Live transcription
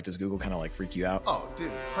Does Google kind of like freak you out? Oh,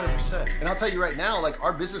 dude, 100%. And I'll tell you right now, like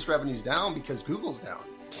our business revenue's down because Google's down.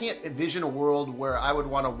 Can't envision a world where I would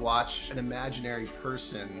want to watch an imaginary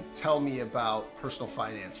person tell me about personal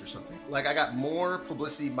finance or something. Like I got more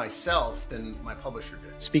publicity myself than my publisher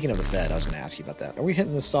did. Speaking of the Fed, I was going to ask you about that. Are we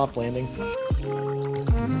hitting this soft landing?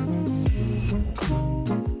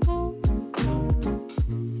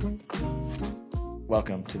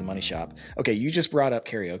 Welcome to the Money Shop. Okay, you just brought up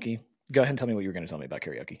karaoke. Go ahead and tell me what you were going to tell me about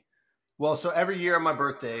karaoke. Well, so every year on my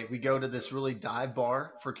birthday, we go to this really dive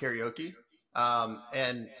bar for karaoke.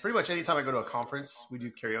 And pretty much anytime I go to a conference, we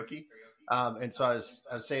do karaoke. And so I was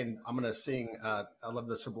saying, I'm going to sing, I love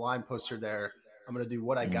the Sublime poster there. I'm going to do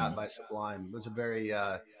What I Got by Sublime. It was a very,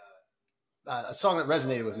 a song that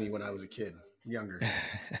resonated with me when I was a kid, younger.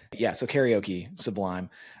 Yeah. So karaoke, Sublime.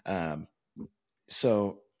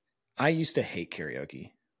 So I used to hate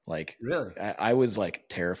karaoke. Like, really? I was like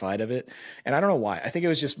terrified of it. And I don't know why. I think it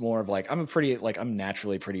was just more of like, I'm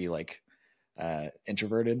naturally pretty like,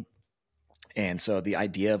 introverted. And so the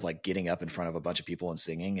idea of like getting up in front of a bunch of people and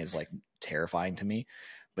singing is like terrifying to me.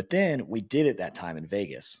 But then we did it that time in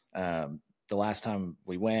Vegas. The last time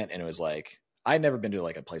we went, and it was like, I'd never been to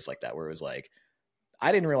like a place like that where it was like,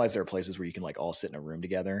 I didn't realize there were places where you can like all sit in a room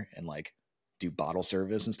together and like do bottle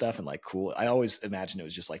service and stuff. And like, cool. I always imagined it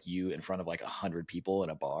was just like you in front of like 100 people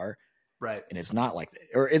in a bar. Right. And it's not like that.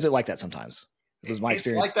 Or is it like that sometimes? It was my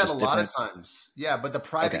experience. It's like that a lot of times. Yeah. But the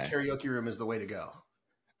private karaoke room is the way to go.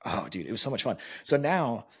 Oh, dude, it was so much fun. So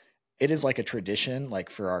now it is like a tradition, like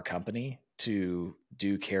for our company to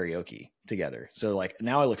do karaoke together. So like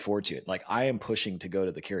now I look forward to it. Like I am pushing to go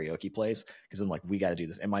to the karaoke place because I'm like, we got to do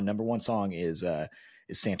this. And my number one song is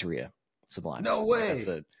Santeria, Sublime. No way.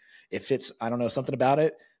 Like it fits. I don't know, something about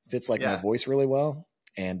it fits like my voice really well.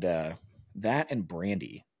 And that and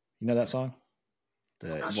Brandy, you know that song?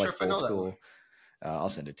 The I'm not old school. I'll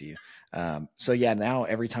send it to you. So yeah, now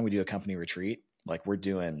every time we do a company retreat, like we're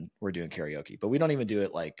doing karaoke, but we don't even do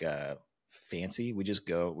it like fancy. We just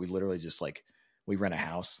go, we literally just like, we rent a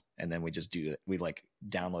house and then we just do it. We like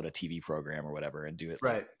download a TV program or whatever and do it.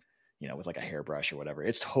 Right. Like, you know, with like a hairbrush or whatever.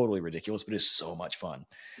 It's totally ridiculous, but it's so much fun.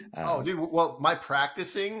 Oh, dude. Well, my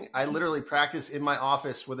practicing, I literally practice in my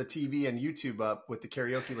office with a TV and YouTube up with the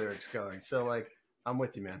karaoke lyrics going. So like, I'm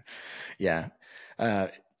with you, man. Yeah.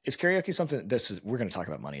 Is karaoke something we're going to talk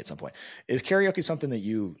about money at some point. Is karaoke something that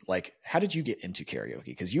you like, how did you get into karaoke?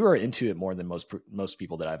 Because you are into it more than most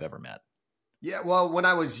people that I've ever met. Yeah. Well, when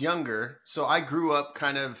I was younger, so I grew up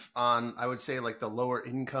kind of on, I would say like the lower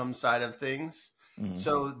income side of things. Mm-hmm.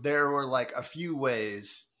 So there were like a few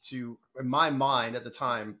ways to, in my mind at the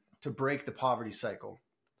time, to break the poverty cycle.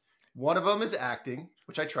 One of them is acting,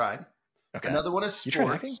 which I tried. Okay. Another one is sports. You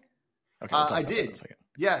tried acting? Okay. I did.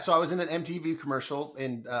 Yeah, so I was in an MTV commercial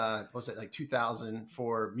in what was it, like 2000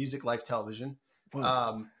 for Music Life Television.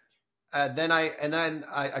 And then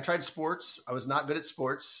I tried sports. I was not good at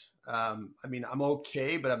sports. I mean, I'm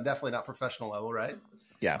okay, but I'm definitely not professional level, right?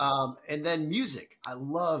 Yeah. And then music. I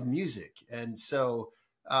love music, and so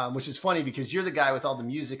which is funny because you're the guy with all the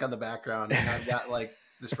music on the background, and I've got like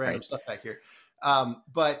this random stuff back here.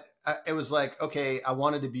 But it was like, okay, I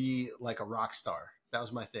wanted to be like a rock star. That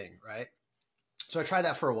was my thing, right? So I tried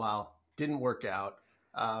that for a while. Didn't work out.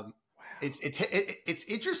 Wow. It's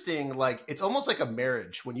interesting. Like it's almost like a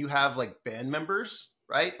marriage when you have like band members,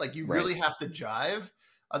 right? Like you really have to jive.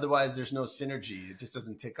 Otherwise, there's no synergy. It just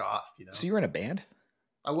doesn't take off. You know. So you were in a band?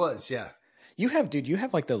 I was, yeah. You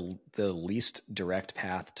have like the least direct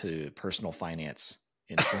path to personal finance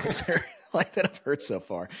influencer like that I've heard so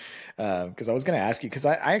far. Because I was going to ask you, because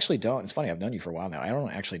I actually don't. It's funny. I've known you for a while now. I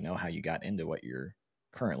don't actually know how you got into what you're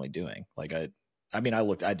currently doing. Like I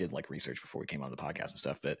did like research before we came on the podcast and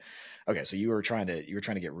stuff, but okay. So you were trying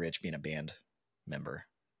to get rich being a band member.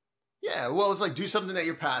 Yeah. Well, it's like, do something that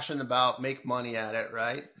you're passionate about, make money at it.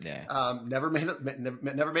 Right. Yeah. Never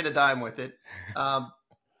made a dime with it.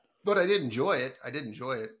 But I did enjoy it.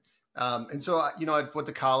 And so, I went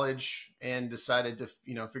to college and decided to,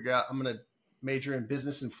 figure out I'm going to major in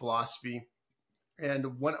business and philosophy.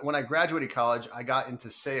 And when I graduated college, I got into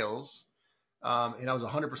sales, and I was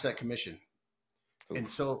 100% commission. Ooh. And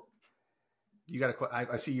so you got to,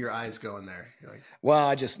 I see your eyes going there. You're like, well,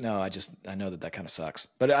 I know that kind of sucks,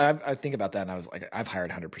 but I think about that and I was like, I've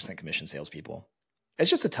hired 100% commission salespeople.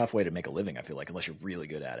 It's just a tough way to make a living. I feel like, unless you're really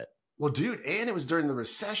good at it. Well, dude, and it was during the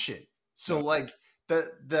recession. So like the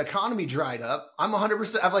economy dried up. I'm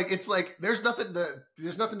 100%. I'm like, it's like, there's nothing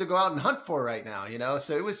to go out and hunt for right now,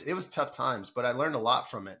 So it was tough times, but I learned a lot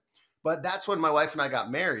from it. But that's when my wife and I got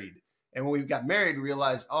married. And when we got married, we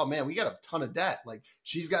realized, oh man, we got a ton of debt. Like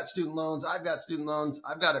she's got student loans. I've got student loans.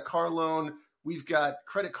 I've got a car loan. we've got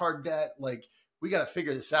credit card debt. Like, we got to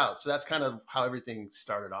figure this out. So that's kind of how everything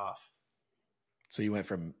started off. So you went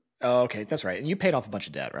from, oh, okay, that's right. And you paid off a bunch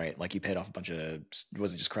of debt, right? Like you paid off a bunch of,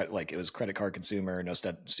 was it just credit? Like it was credit card, consumer, no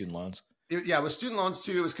student loans? Yeah, it was student loans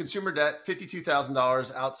too. It was consumer debt,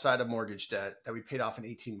 $52,000 outside of mortgage debt that we paid off in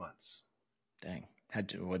 18 months. Dang.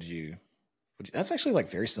 What did you, that's actually like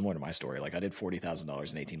very similar to my story. Like I did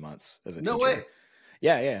 $40,000 in 18 months as a teacher. No way.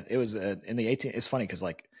 Yeah. It was in the 18, it's funny. Cause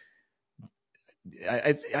like,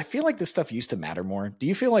 I feel like this stuff used to matter more. Do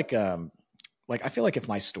you feel like I feel like if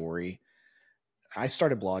my story, I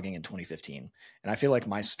started blogging in 2015 and I feel like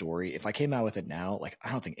my story, if I came out with it now, like,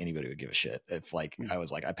 I don't think anybody would give a shit if like, I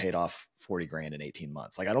was like, I paid off 40 grand in 18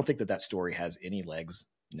 months. Like, I don't think that story has any legs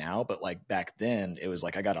now, but like back then it was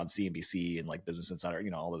like, I got on CNBC and like Business Insider,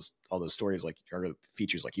 you know, all those stories, like, or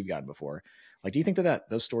features like you've gotten before. Like, do you think that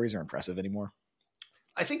those stories are impressive anymore?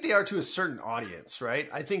 I think they are to a certain audience, right?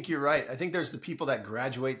 I think you're right. I think there's the people that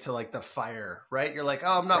graduate to like the FIRE, right? You're like,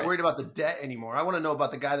 oh, I'm not worried about the debt anymore. I want to know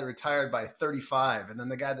about the guy that retired by 35 and then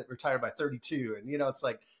the guy that retired by 32. And, you know, it's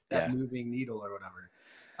like that moving needle or whatever.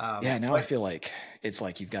 Now I feel like it's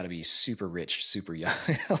like you've got to be super rich, super young.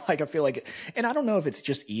 Like I feel like, and I don't know if it's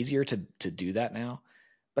just easier to do that now,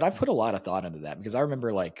 but I've put a lot of thought into that because I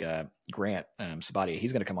remember like Grant Sabadia,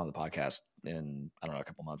 he's going to come on the podcast in, I don't know, a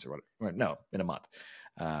couple months or what? No, in a month.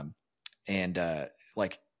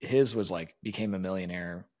 Like his was like became a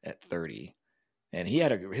millionaire at 30 and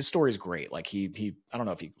his story is great. Like he, I don't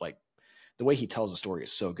know if he like the way he tells the story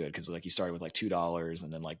is so good. Cause like he started with like $2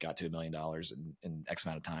 and then like got to $1 million in X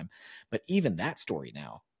amount of time. But even that story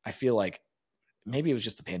now, I feel like maybe it was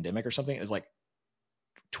just the pandemic or something. It was like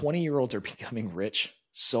 20-year-olds are becoming rich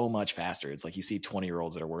so much faster. It's like you see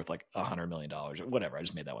 20-year-olds that are worth like $100 million or whatever. I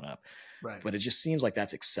just made that one up. Right. But it just seems like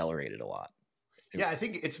that's accelerated a lot. Yeah, I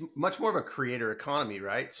think it's much more of a creator economy,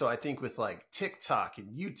 right? So I think with like TikTok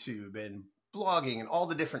and YouTube and blogging and all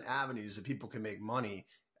the different avenues that people can make money,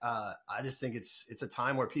 I just think it's a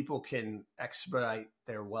time where people can expedite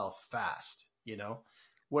their wealth fast, you know?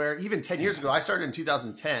 Where even 10 years ago, I started in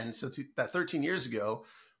 2010, so that 13 years ago,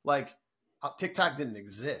 like TikTok didn't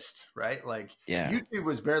exist, right? Like YouTube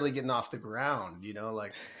was barely getting off the ground, you know?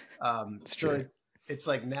 Like, so it's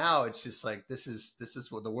like now it's just like this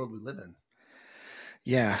is what the world we live in.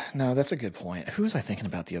 Yeah, no, that's a good point. Who was I thinking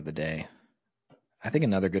about the other day? I think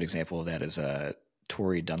another good example of that is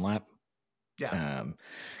Tori Dunlap. Yeah.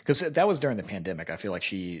 Because that was during the pandemic. I feel like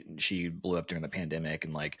she blew up during the pandemic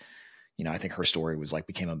and like, you know, I think her story was like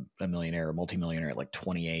became a millionaire or multimillionaire at like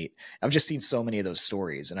 28. I've just seen so many of those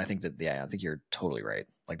stories. And I think that, I think you're totally right.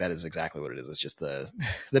 Like that is exactly what it is. It's just the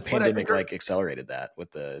pandemic like accelerated that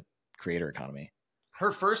with the creator economy.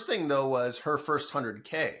 Her first thing though was her first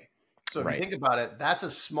 100K. So if you think about it, that's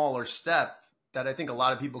a smaller step that I think a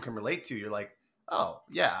lot of people can relate to. You're like, oh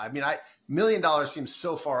yeah, I mean, $1 million seems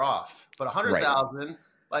so far off, but 100,000,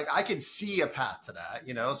 like I could see a path to that,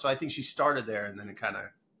 you know? So I think she started there and then it kind of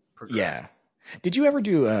progressed. Yeah. Did you ever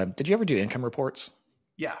do income reports?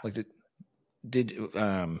 Yeah. Like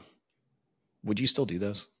would you still do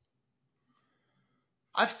those?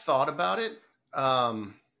 I've thought about it.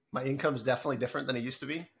 My income's definitely different than it used to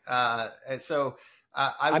be. And so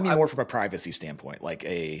I mean more from a privacy standpoint,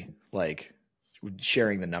 like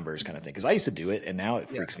sharing the numbers kind of thing. Cause I used to do it and now it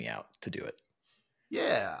freaks me out to do it.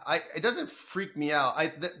 Yeah. It doesn't freak me out. I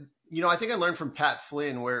think I learned from Pat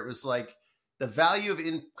Flynn where it was like the value of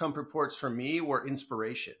income reports for me were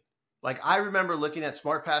inspiration. Like I remember looking at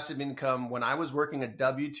Smart Passive Income when I was working a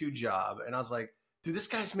W-2 job and I was like, dude, this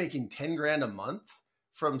guy's making 10 grand a month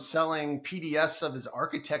from selling PDFs of his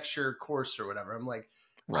architecture course or whatever. I'm like,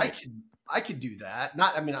 I could do that.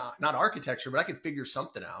 Not architecture, but I could figure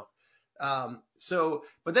something out.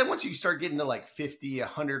 But then once you start getting to like 50,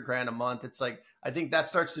 100 grand a month, it's like, I think that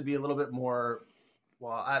starts to be a little bit more,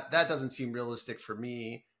 that doesn't seem realistic for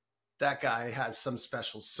me. That guy has some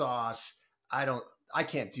special sauce. I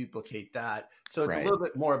can't duplicate that. So it's a little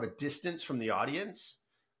bit more of a distance from the audience.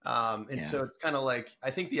 So it's kind of like,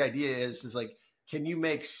 I think the idea is like, can you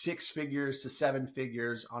make 6 figures to 7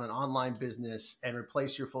 figures on an online business and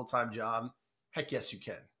replace your full-time job? Heck yes, you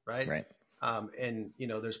can. Right. And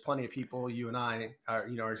there's plenty of people, you and I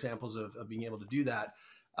are examples of being able to do that.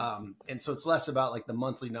 And so it's less about like the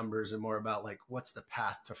monthly numbers and more about like, what's the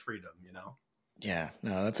path to freedom, you know? Yeah,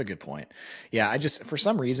 no, that's a good point. Yeah. I just, for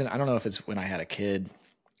some reason, I don't know if it's when I had a kid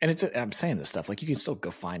and I'm saying this stuff, like you can still go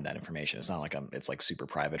find that information. It's not like it's like super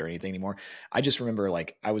private or anything anymore. I just remember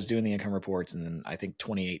like I was doing the income reports and then I think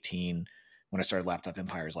 2018 when I started Laptop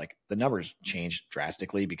Empires, like the numbers changed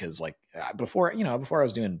drastically because like before I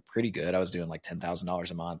was doing pretty good. I was doing like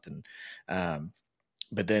 $10,000 a month. And,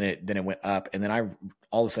 but then it went up, and then I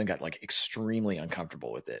all of a sudden got like extremely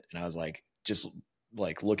uncomfortable with it. And I was like, just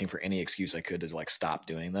like looking for any excuse I could to like stop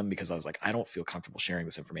doing them, because I was like, I don't feel comfortable sharing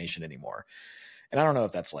this information anymore. And I don't know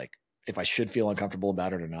if that's like, if I should feel uncomfortable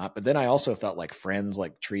about it or not. But then I also felt like friends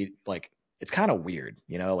like treat, like, it's kind of weird,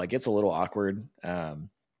 you know, like it's a little awkward. And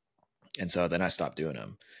so then I stopped doing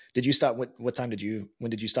them. Did you stop? When did you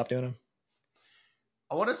stop doing them?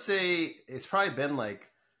 I want to say it's probably been like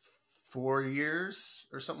 4 years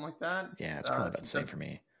or something like that. Yeah, it's probably about the same for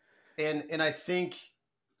me. And I think,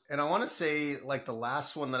 and I want to say like the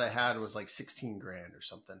last one that I had was like 16 grand or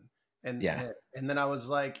something. And then I was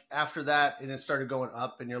like, after that, and it started going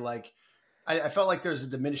up, and you're like, I felt like there's a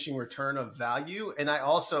diminishing return of value. And I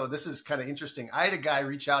also, this is kind of interesting, I had a guy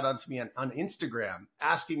reach out onto me on Instagram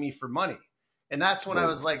asking me for money. And that's when I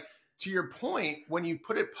was like, to your point, when you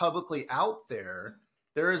put it publicly out there,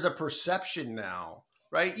 there is a perception now,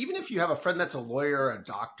 right? Even if you have a friend that's a lawyer or a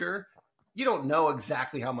doctor, you don't know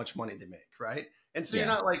exactly how much money they make, right? And so you're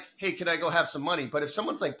not like, hey, can I go have some money? But if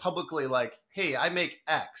someone's like publicly like, hey, I make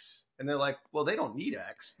X, and they're like, well, they don't need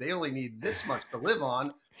X. They only need this much to live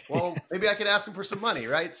on. Well, maybe I could ask them for some money,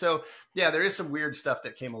 right? So yeah, there is some weird stuff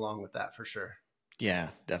that came along with that for sure. Yeah,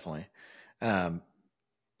 definitely.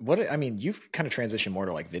 You've kind of transitioned more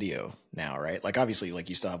to like video now, right? Like obviously like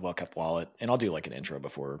you still have Well Kept Wallet, and I'll do like an intro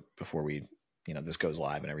before we, this goes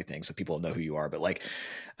live and everything, so people know who you are. But like,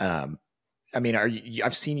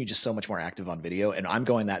 I've seen you just so much more active on video, and I'm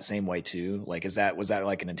going that same way too. Like, was that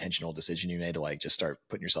like an intentional decision you made to like just start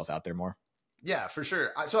putting yourself out there more? Yeah, for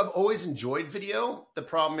sure. So I've always enjoyed video. The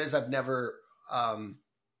problem is I've never,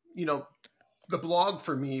 the blog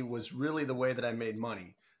for me was really the way that I made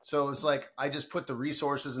money. So it was like, I just put the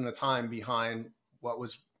resources and the time behind what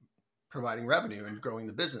was providing revenue and growing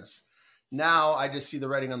the business. Now I just see the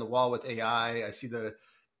writing on the wall with AI. I see the,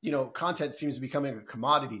 content seems to be becoming a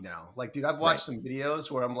commodity now. Like, dude, I've watched some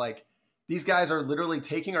videos where I'm like, these guys are literally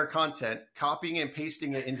taking our content, copying and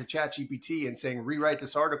pasting it into ChatGPT and saying, rewrite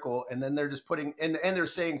this article. And then they're just putting, and they're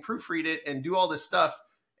saying, proofread it and do all this stuff.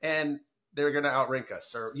 And they're going to outrank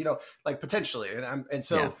us, or, like potentially.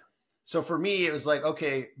 So for me, it was like,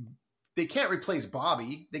 okay, they can't replace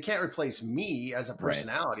Bobby. They can't replace me as a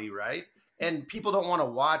personality. Right. And people don't want to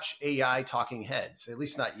watch AI talking heads, at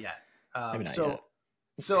least not yet. Maybe not yet.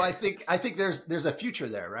 So I think there's a future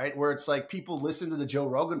there, right? Where it's like people listen to the Joe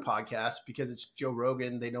Rogan podcast because it's Joe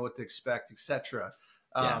Rogan, they know what to expect, etc.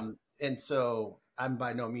 And so I'm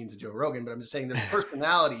by no means a Joe Rogan, but I'm just saying there's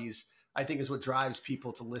personalities, I think, is what drives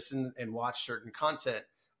people to listen and watch certain content.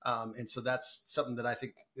 And so that's something that I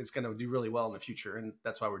think is going to do really well in the future, and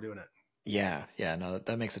that's why we're doing it. Yeah, no,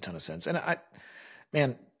 that makes a ton of sense. And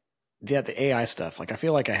the AI stuff, like I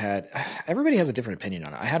feel like everybody has a different opinion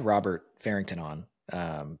on it. I had Robert Farrington on.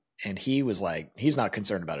 And he was like, he's not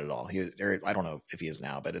concerned about it at all. I don't know if he is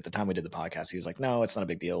now, but at the time we did the podcast, he was like, no, it's not a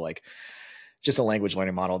big deal. Like just a language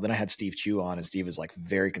learning model. Then I had Steve Chu on, and Steve was like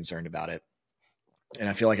very concerned about it. And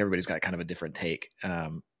I feel like everybody's got kind of a different take.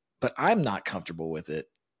 But I'm not comfortable with it.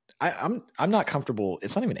 I'm not comfortable.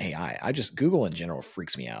 It's not even AI. Google in general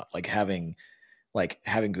freaks me out. Like having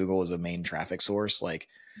Google as a main traffic source, like,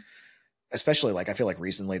 especially like I feel like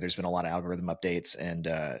recently there's been a lot of algorithm updates, and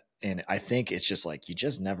I think it's just like you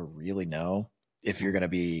just never really know if you're going to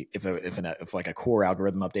be if like a core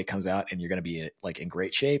algorithm update comes out and you're going to be like in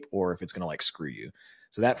great shape, or if it's going to like screw you.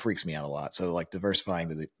 So that freaks me out a lot. So like diversifying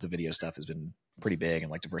the video stuff has been pretty big,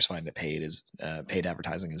 and like diversifying the paid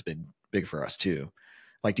advertising has been big for us too.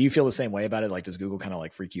 Like, do you feel the same way about it? Like, does Google kind of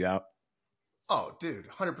like freak you out? Oh, dude,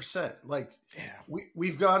 100%. Like,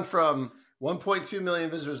 we've gone from 1.2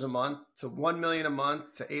 million visitors a month to 1 million a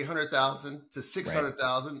month to 800,000 to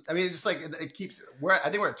 600,000. Right. I mean, it's just like it keeps. I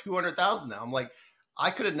think we're at 200,000 now. I'm like,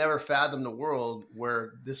 I could have never fathomed a world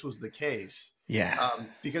where this was the case. Yeah.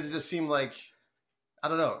 Because it just seemed like, I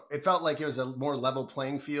don't know. It felt like it was a more level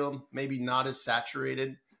playing field, maybe not as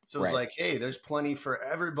saturated. So it was like, hey, there's plenty for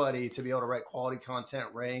everybody to be able to write quality content,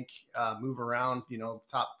 rank, move around,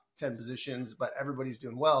 top 10 positions, but everybody's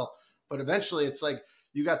doing well. But eventually it's like,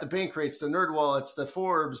 you got the Bankrates, the NerdWallets, the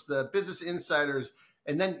Forbes, the Business Insiders,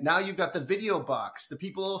 and then now you've got the video box, the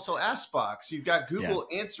People Also Ask box. You've got Google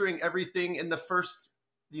answering everything in the first,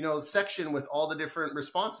 section with all the different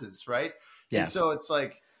responses, right? Yeah. And so it's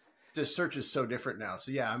like the search is so different now.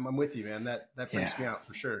 So yeah, I'm with you, man. That freaks me out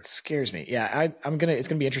for sure. It scares me. Yeah, it's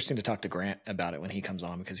gonna be interesting to talk to Grant about it when he comes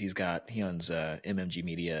on, because he owns MMG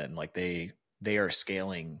Media, and like they are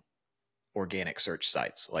scaling organic search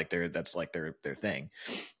sites. Like that's like their thing.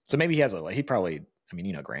 So maybe he has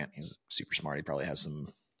Grant, he's super smart. He probably has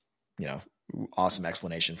some, awesome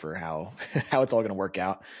explanation for how how it's all going to work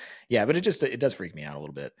out. Yeah, but it does freak me out a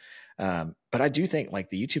little bit. But I do think like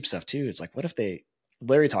the YouTube stuff too. It's like, what if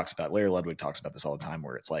Larry Ludwig talks about this all the time,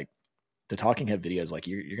 where it's like the talking head videos, like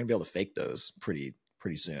you're going to be able to fake those pretty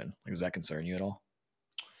soon. Like, does that concern you at all?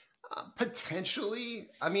 Potentially.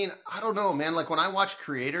 I mean, I don't know, man. Like when I watch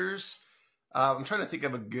creators, I'm trying to think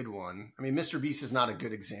of a good one. I mean, Mr. Beast is not a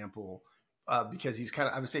good example because he's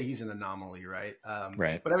I would say he's an anomaly, right?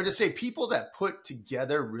 Right. But I would just say people that put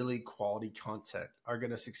together really quality content are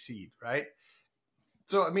going to succeed, right?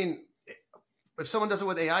 So, I mean, if someone does it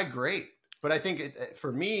with AI, great. But I think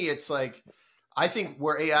for me, it's like, I think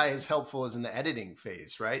where AI is helpful is in the editing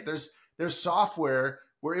phase, right? There's software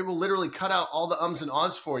where it will literally cut out all the ums and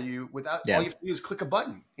ahs for you without all you have to do is click a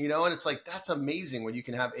button, and it's like, that's amazing when you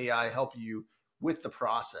can have AI help you with the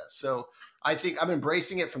process. So I think I'm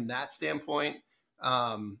embracing it from that standpoint.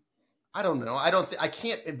 I don't know. I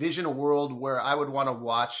can't envision a world where I would want to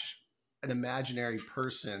watch an imaginary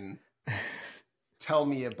person tell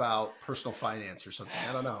me about personal finance or something.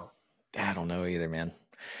 I don't know. I don't know either, man.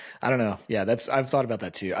 I don't know. Yeah, I've thought about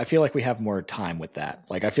that too. I feel like we have more time with that.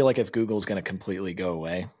 Like, I feel like if Google's going to completely go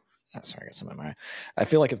away, sorry, I got some in my eye. I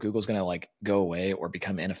feel like if Google's going to like go away or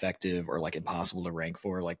become ineffective or like impossible to rank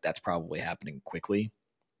for, like that's probably happening quickly.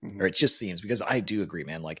 Or it just seems, because I do agree,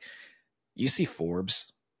 man. Like you see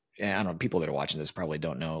Forbes, and I don't know, people that are watching this probably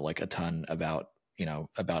don't know like a ton about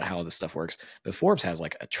how this stuff works, but Forbes has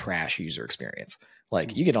like a trash user experience.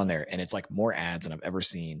 Like you get on there and it's like more ads than I've ever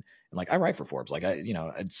seen. And like I write for Forbes, like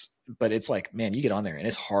it's like, man, you get on there and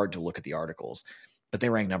it's hard to look at the articles, but they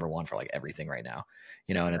rank number one for like everything right now,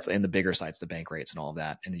 and it's in the bigger sites, the bank rates and all of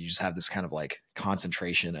that. And you just have this kind of like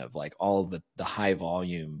concentration of like all of the high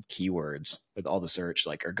volume keywords with all the search,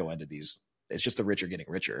 like are going to these, it's just the rich are getting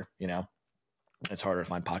richer, it's harder to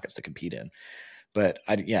find pockets to compete in. But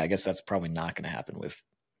I guess that's probably not going to happen with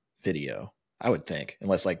video, I would think,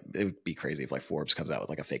 unless like it would be crazy if like Forbes comes out with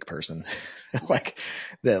like a fake person like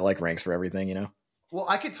that like ranks for everything, Well,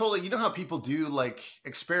 I could totally, how people do like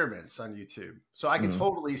experiments on YouTube. So I could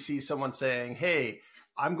totally see someone saying, hey,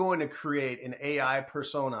 I'm going to create an AI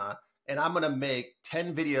persona and I'm going to make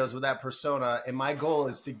 10 videos with that persona. And my goal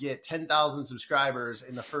is to get 10,000 subscribers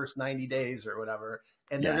in the first 90 days or whatever.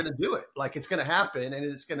 And they're going to do it. Like it's going to happen. And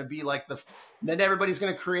it's going to be like then everybody's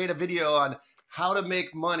going to create a video on how to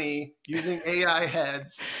make money using AI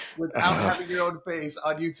heads without having your own face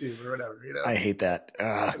on YouTube or whatever. I hate that.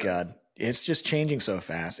 Oh God. It's just changing so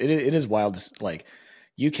fast. It is wild. Like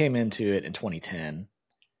you came into it in 2010,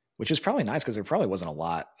 which was probably nice because there probably wasn't a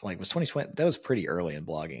lot. Like was 2020, that was pretty early in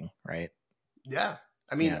blogging, right? Yeah.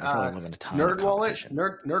 I mean, there probably wasn't a ton of competition.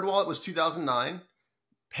 NerdWallet was 2009.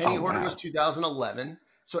 Penny Hoarder was 2011.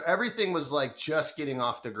 So everything was like just getting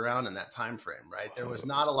off the ground in that time frame, right? There was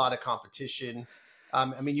not a lot of competition.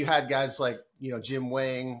 I mean, you had guys like, Jim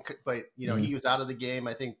Wang, but, he was out of the game,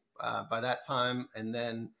 I think, by that time. And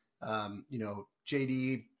then,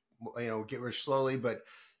 JD, Get Rich Slowly. But,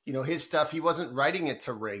 his stuff, he wasn't writing it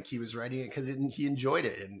to rank. He was writing it because he enjoyed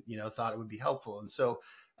it and, thought it would be helpful. And so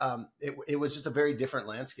it was just a very different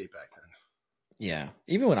landscape back then. Yeah.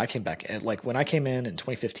 Even when I came back, like when I came in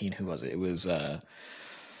 2015, who was it? It was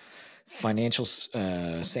Financial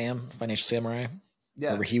Samurai.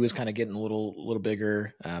 Yeah. Where he was kind of getting a little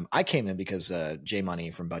bigger. I came in because Jay Money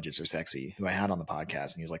from Budgets Are Sexy, who I had on the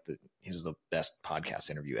podcast, and he's the best podcast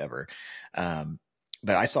interview ever.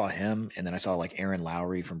 But I saw him, and then I saw like Aaron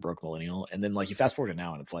Lowry from Broke Millennial, and then like you fast forward to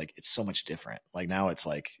now, and it's like it's so much different. Like now it's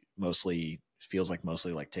like feels like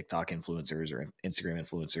mostly like TikTok influencers or Instagram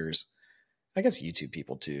influencers. I guess YouTube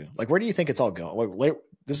people too. Like, where do you think it's all going?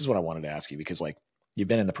 This is what I wanted to ask you, because like you've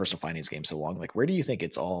been in the personal finance game so long. Like, where do you think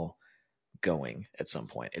it's all going at some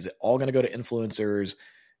point? Is it all going to go to influencers?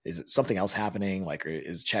 Is it something else happening? Like,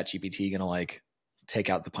 is ChatGPT going to like take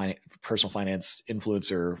out the personal finance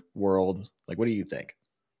influencer world? Like, what do you think?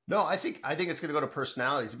 No, I think it's going to go to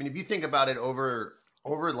personalities. I mean, if you think about it over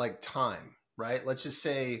like time, right? Let's just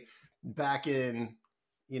say back in,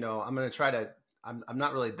 I'm going to try to, I'm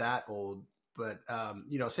not really that old, but,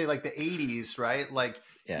 say like the 80s, right? Like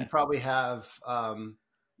you probably have,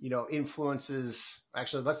 influences.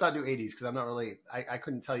 Actually, let's not do 80s because I'm not really, I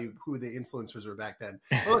couldn't tell you who the influencers were back then.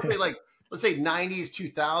 But let's say 90s,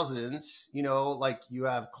 2000s, like you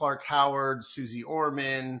have Clark Howard, Susie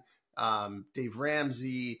Orman, Dave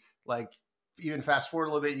Ramsey, like even fast forward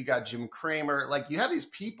a little bit, you got Jim Cramer. Like you have these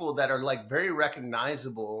people that are like very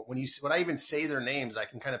recognizable. When I even say their names, I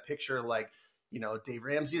can kind of picture like, Dave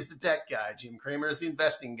Ramsey is the debt guy, Jim Cramer is the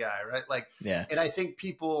investing guy, right? Like, and I think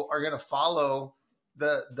people are going to follow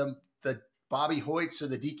the Bobby Hoyts or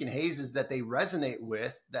the Deacon Hayeses that they resonate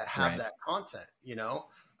with that have that content, you know?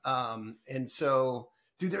 And so,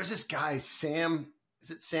 dude, there's this guy, Sam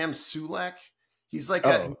Sulek? He's like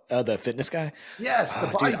the fitness guy. Yes,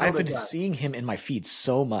 the dude, I've been guy. seeing him in my feed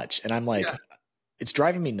so much, and I'm like, it's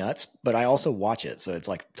driving me nuts. But I also watch it, so it's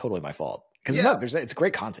like totally my fault because it's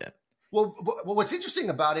great content. Well, what's interesting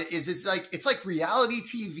about it is it's like reality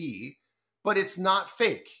TV, but it's not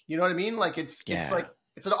fake. You know what I mean? Like it's like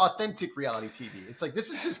it's an authentic reality TV. It's like this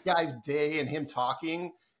is this guy's day and him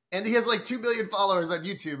talking, and he has like 2 billion followers on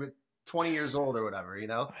YouTube at 20 years old or whatever. You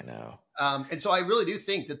know? I know. And so I really do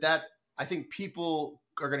think that I think people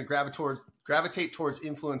are going to gravitate towards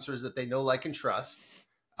influencers that they know, like, and trust.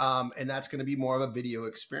 And that's going to be more of a video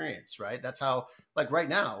experience, right? That's how, like right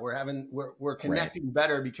now, we're connecting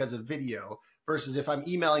better because of video versus if I'm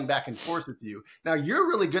emailing back and forth with you. Now you're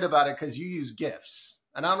really good about it because you use GIFs,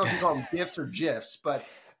 and I don't know if you call them GIFs or GIFs, but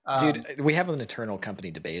dude, we have an internal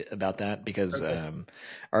company debate about that because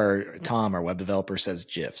our web developer says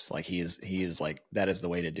GIFs, like he is like that is the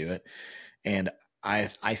way to do it, and I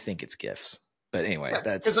think it's GIFs. But anyway,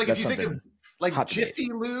 that's like that's something like Jiffy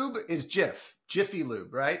Lube is GIF. Jiffy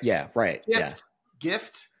Lube, right? Yeah, right.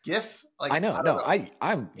 GIF. Like I know.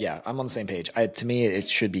 I'm on the same page. To me, it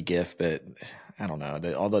should be GIF, but I don't know.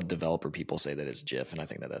 All the developer people say that it's GIF, and I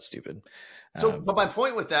think that that's stupid. So, but my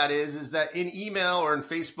point with that is that in email or in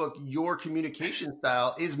Facebook, your communication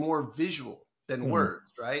style is more visual than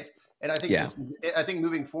words, right? And I think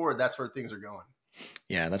moving forward, that's where things are going.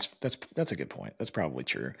 Yeah, that's a good point. That's probably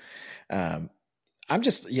true.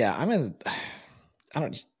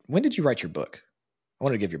 When did you write your book? I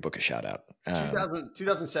wanted to give your book a shout out.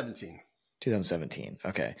 2017. 2017.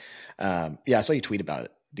 Okay. I saw you tweet about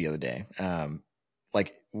it the other day.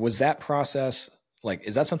 Like, was that process, like,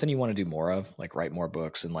 is that something you want to do more of? Like, write more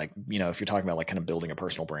books and, like, you know, if you're talking about like kind of building a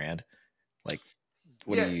personal brand, like,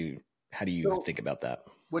 how do you think about that?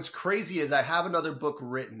 What's crazy is I have another book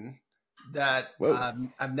written that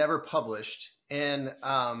I've never published, and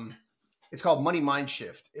it's called Money Mind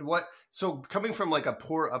Shift. So coming from like a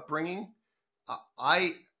poor upbringing,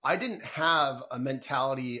 I didn't have a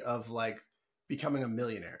mentality of like becoming a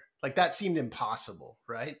millionaire. Like that seemed impossible,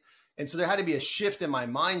 right? And so there had to be a shift in my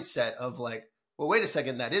mindset of like, well, wait a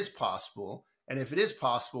second, that is possible. And if it is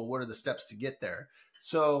possible, what are the steps to get there?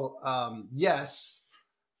 So yes,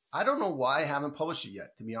 I don't know why I haven't published it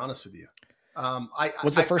yet, to be honest with you.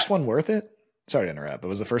 Was the first one worth it? Sorry to interrupt, but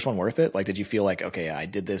was the first one worth it? Like, did you feel like, okay, I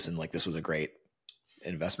did this and like this was a great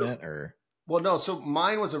investment or? Well, no. So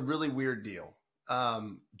mine was a really weird deal.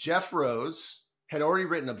 Jeff Rose had already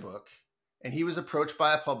written a book and he was approached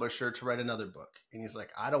by a publisher to write another book. And he's like,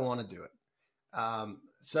 I don't want to do it.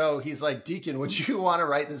 So he's like, Deacon, would you want to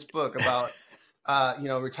write this book about,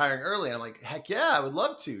 retiring early? And I'm like, heck yeah, I would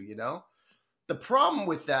love to, you know. The problem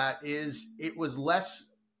with that is it was less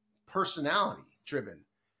personality driven.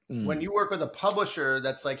 When you work with a publisher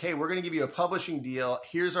that's like, hey, we're going to give you a publishing deal.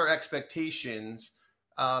 Here's our expectations.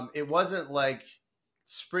 It wasn't like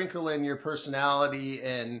sprinkle in your personality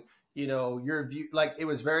and, you know, your view. Like it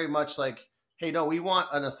was very much like, hey, no, we want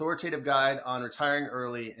an authoritative guide on retiring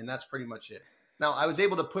early. And that's pretty much it. Now I was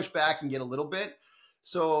able to push back and get a little bit.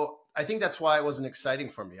 So I think that's why it wasn't exciting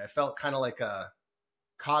for me. I felt kind of like a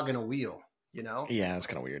cog in a wheel, you know? Yeah, that's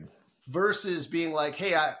kind of weird. Versus being like,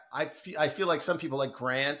 hey, I feel like some people like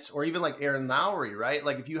Grant or even like Aaron Lowry, right?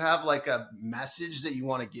 Like if you have like a message that you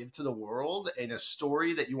want to give to the world and a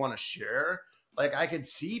story that you want to share, like I could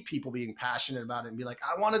see people being passionate about it and be like,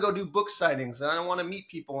 I want to go do book signings and I want to meet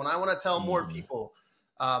people and I want to tell more people.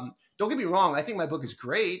 Don't get me wrong. I think my book is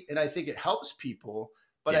great and I think it helps people,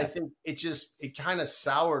 but I think it kind of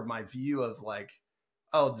soured my view of like,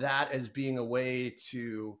 oh, that as being a way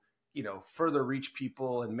to, you know, further reach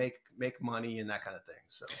people and make money and that kind of thing.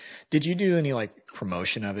 So did you do any like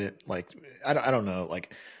promotion of it? Like, I don't know.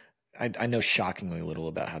 Like I know shockingly little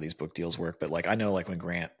about how these book deals work, but like, I know like when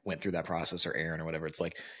Grant went through that process or Aaron or whatever, it's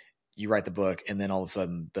like you write the book and then all of a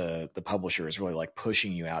sudden the publisher is really like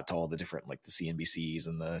pushing you out to all the different, like the CNBCs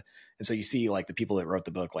and so you see like the people that wrote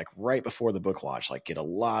the book, like right before the book launch, like get a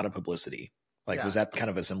lot of publicity. Like, was that kind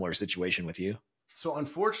of a similar situation with you? So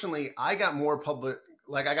unfortunately I got more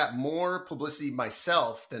publicity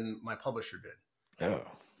myself than my publisher did. Oh.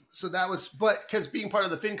 So that was, but because being part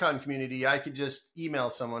of the FinCon community, I could just email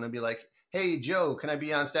someone and be like, hey, Joe, can I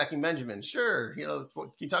be on Stacking Benjamin? Sure. You know,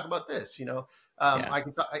 can you talk about this? You know, I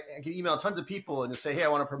can email tons of people and just say, hey, I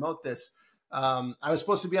want to promote this. I was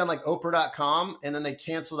supposed to be on like Oprah.com and then they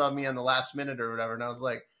canceled on me on the last minute or whatever. And I was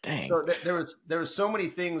like, dang. So there was so many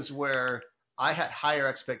things where I had higher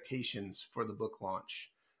expectations for the book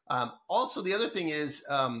launch. Also, the other thing is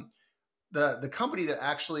the company that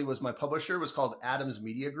actually was my publisher was called Adams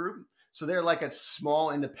Media Group. So they're like a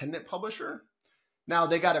small independent publisher. Now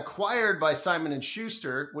they got acquired by Simon and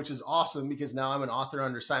Schuster, which is awesome because now I'm an author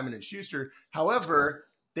under Simon and Schuster. However,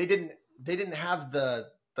 they didn't have the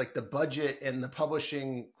budget and the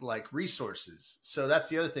publishing like resources. So that's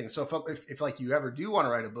the other thing. So if like you ever do want to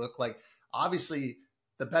write a book, like obviously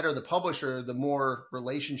the better the publisher, the more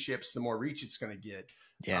relationships, the more reach it's going to get.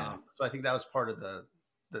 Yeah. So I think that was part of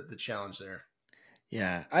the challenge there.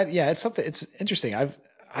 Yeah. It's something, it's interesting.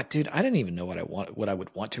 Dude, I didn't even know what I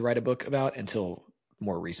would want to write a book about until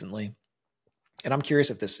more recently. And I'm curious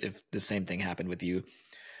if the same thing happened with you.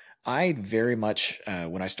 I very much,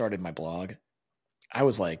 when I started my blog, I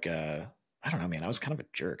was like, I don't know, man, I was kind of a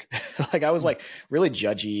jerk. Like I was like really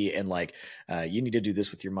judgy and like, you need to do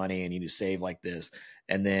this with your money and you need to save like this.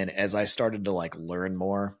 And then as I started to like learn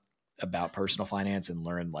more about personal finance and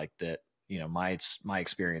learn like that, you know, my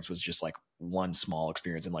experience was just like one small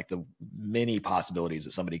experience and like the many possibilities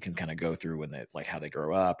that somebody can kind of go through when they like how they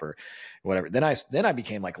grow up or whatever. Then I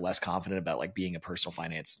became like less confident about like being a personal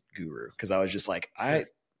finance guru. Cause I was just like, I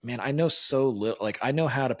know so little, like I know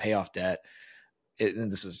how to pay off debt.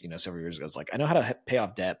 And this was, you know, several years ago. It's like, I know how to pay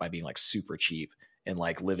off debt by being like super cheap and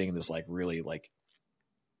like living this like really like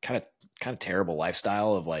kind of terrible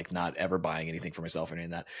lifestyle of like not ever buying anything for myself or any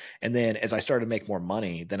of that. And then as I started to make more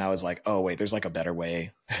money, then I was like, oh wait, there's like a better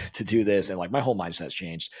way to do this. And like my whole mindset's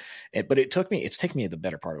changed. But it's taken me the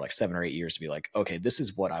better part of like 7 or 8 years to be like, okay, this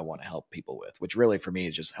is what I want to help people with, which really for me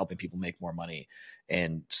is just helping people make more money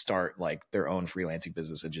and start like their own freelancing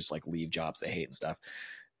business and just like leave jobs they hate and stuff.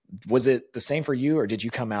 Was it the same for you, or did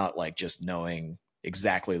you come out like just knowing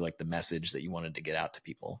exactly like the message that you wanted to get out to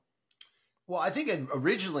people? Well, I think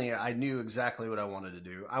originally I knew exactly what I wanted to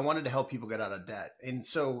do. I wanted to help people get out of debt. And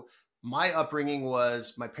so my upbringing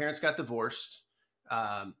was my parents got divorced,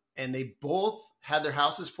 and they both had their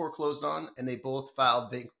houses foreclosed on, and they both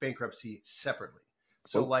filed bankruptcy separately.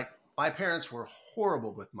 So like my parents were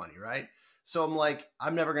horrible with money, right? So I'm like,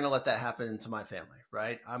 I'm never going to let that happen to my family,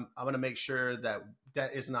 right? I'm going to make sure that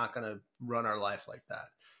debt is not going to run our life like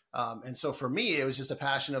that. And so for me, it was just a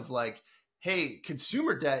passion of like, hey,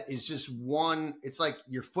 consumer debt is just one, it's like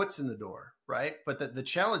your foot's in the door, right? But the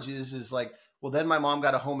challenge is like, well, then my mom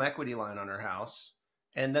got a home equity line on her house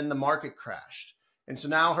and then the market crashed. And so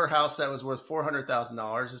now her house that was worth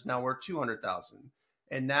 $400,000 is now worth $200,000.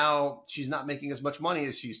 And now she's not making as much money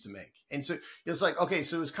as she used to make. And so it was like, okay,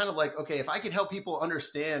 so it was kind of like, okay, if I could help people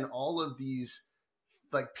understand all of these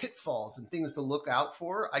like pitfalls and things to look out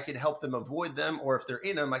for, I could help them avoid them. Or if they're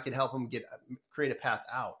in them, I could help them create a path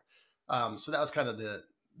out. So that was kind of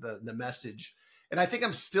the message. And I think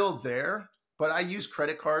I'm still there, but I use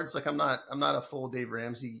credit cards. Like I'm not a full Dave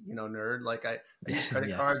Ramsey, nerd. Like I use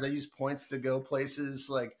credit cards. I use points to go places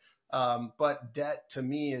like, but debt to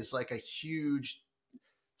me is like a huge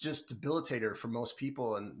just debilitator for most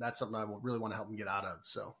people. And that's something I really want to help them get out of.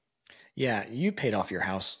 So. Yeah. You paid off your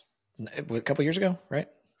house a couple of years ago, right?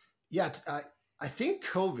 Yeah. I think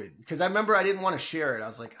COVID, because I remember I didn't want to share it. I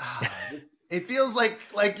was like, it feels like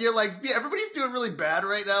you're like, yeah, everybody's doing really bad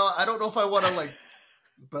right now. I don't know if I want to like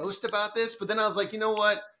boast about this, but then I was like, you know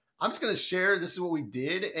what? I'm just going to share. This is what we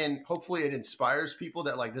did. And hopefully it inspires people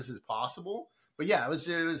that like, this is possible. But yeah, it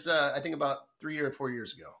was I think about 3 or 4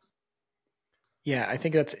 years ago. Yeah. I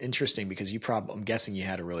think that's interesting because I'm guessing you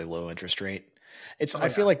had a really low interest rate. I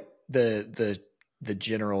feel like the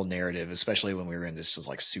general narrative, especially when we were in this just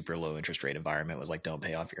like super low interest rate environment, was like, don't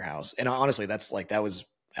pay off your house. And honestly,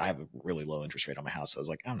 I have a really low interest rate on my house. So I was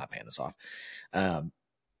like, I'm not paying this off.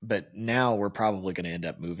 But now we're probably going to end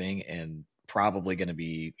up moving and probably going to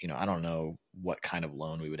be, I don't know what kind of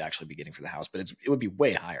loan we would actually be getting for the house, but it would be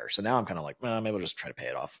way higher. So now I'm kind of like, well, maybe I'll just try to pay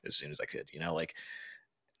it off as soon as I could,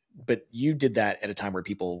 but you did that at a time where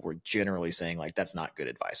people were generally saying like, that's not good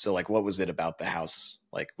advice. So like, what was it about the house?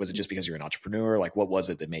 Like, was it just because you're an entrepreneur? Like, what was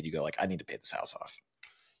it that made you go like, I need to pay this house off?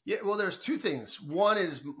 Yeah, well, there's two things. One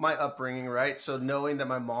is my upbringing, right? So knowing that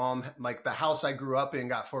my mom, like the house I grew up in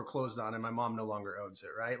got foreclosed on and my mom no longer owns it,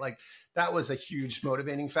 right? Like that was a huge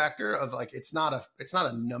motivating factor of like, it's not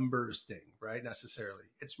a numbers thing, right? Necessarily.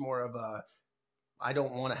 It's more of I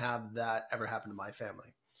don't want to have that ever happen to my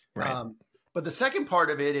family. Right. But the second part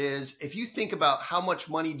of it is if you think about how much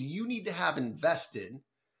money do you need to have invested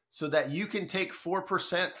so that you can take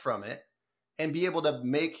 4% from it and be able to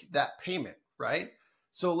make that payment, right?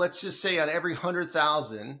 So let's just say on every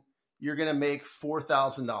 100,000, you're going to make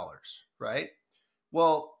 $4,000, right?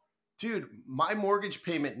 Well, dude, my mortgage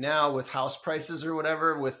payment now with house prices or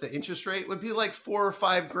whatever with the interest rate would be like $4 or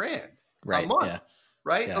 $5 grand a month,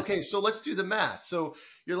 right? Yeah. Okay, so let's do the math. So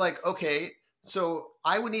you're like, okay, So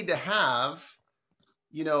I would need to have,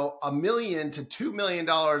 $1 million to $2 million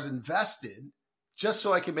invested just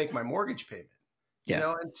so I can make my mortgage payment.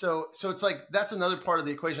 Yeah. And so it's like, that's another part of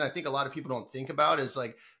the equation I think a lot of people don't think about is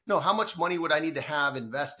like, no, how much money would I need to have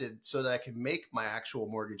invested so that I can make my actual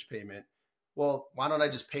mortgage payment? Well, why don't I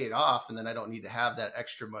just pay it off and then I don't need to have that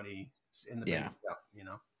extra money in the bank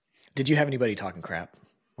account, Did you have anybody talking crap?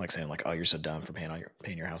 Like saying like, oh, you're so dumb for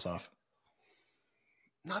paying your house off?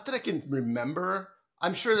 Not that I can remember.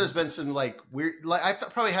 I'm sure there's been some like weird, like I've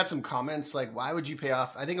probably had some comments like, why would you pay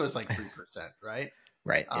off? I think it was like 3%, right?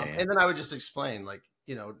 Right. Yeah. And then I would just explain like,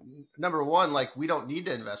 number one, like we don't need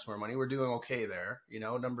to invest more money. We're doing okay there.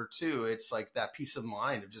 Number two, it's like that peace of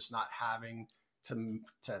mind of just not having to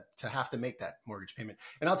have to make that mortgage payment.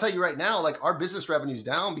 And I'll tell you right now, like our business revenue's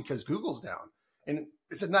down because Google's down, and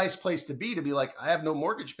it's a nice place to be like, I have no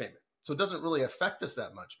mortgage payment. So it doesn't really affect us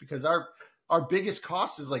that much because our biggest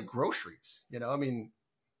cost is like groceries, I mean,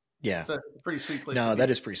 yeah, it's a pretty sweet place. No,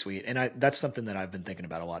 that is pretty sweet. And that's something that I've been thinking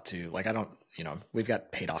about a lot too. Like I don't, we've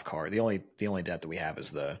got paid off car. The only debt that we have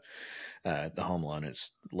is the home loan.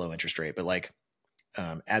 It's low interest rate, but like,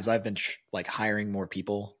 as I've been like hiring more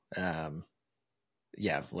people,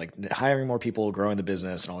 like hiring more people, growing the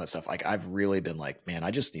business and all that stuff. Like I've really been like, man,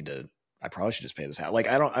 I probably should just pay this out. Like,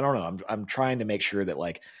 I don't know. I'm trying to make sure that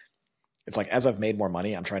like, it's like, as I've made more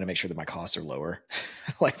money, I'm trying to make sure that my costs are lower.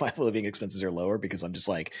 Like my living expenses are lower because I'm just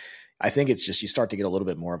like, I think it's just, you start to get a little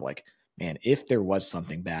bit more of like, man, if there was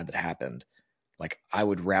something bad that happened, like I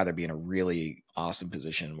would rather be in a really awesome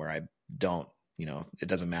position where I don't, it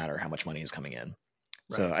doesn't matter how much money is coming in.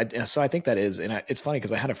 Right. So I think that is, and it's funny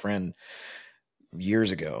because I had a friend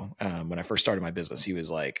years ago when I first started my business. He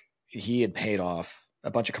was like, he had paid off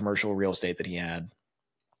a bunch of commercial real estate that he had,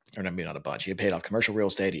 or maybe not a bunch. He had paid off commercial real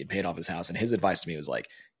estate. He had paid off his house. And his advice to me was like,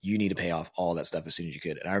 you need to pay off all that stuff as soon as you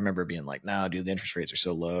could. And I remember being like, no, dude, the interest rates are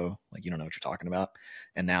so low. Like, you don't know what you're talking about.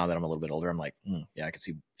 And now that I'm a little bit older, I'm like, yeah, I can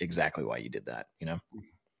see exactly why you did that,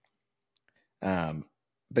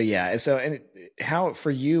 But yeah, so, and how,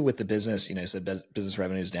 for you with the business, you said business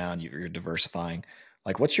revenue is down, you're diversifying.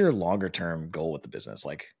 Like, what's your longer term goal with the business?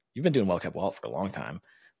 Like, you've been doing Well Kept Wallet for a long time.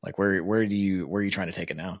 Like, where are you trying to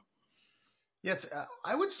take it now? Yeah,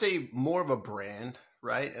 I would say more of a brand,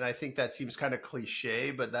 right? And I think that seems kind of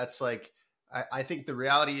cliche, but that's like, I think the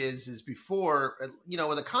reality is before,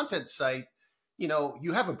 with a content site,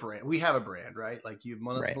 you have a brand. We have a brand, right? Like you have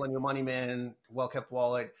Right. Millennial Money Man, Well Kept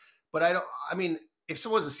Wallet. But if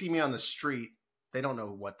someone was to see me on the street, they don't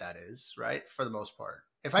know what that is, right? For the most part.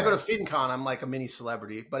 If I go to FinCon, I'm like a mini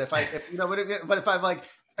celebrity. But if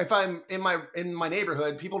I'm in my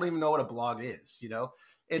neighborhood, people don't even know what a blog is,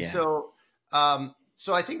 And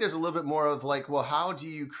so I think there's a little bit more of like, well, how do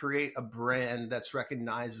you create a brand that's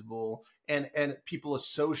recognizable and people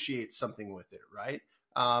associate something with it, right?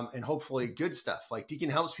 And hopefully good stuff. Like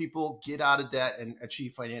Deacon helps people get out of debt and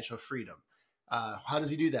achieve financial freedom. How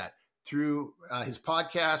does he do that? Through his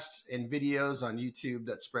podcast and videos on YouTube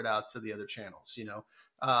that spread out to the other channels,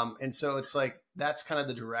 And so it's like, that's kind of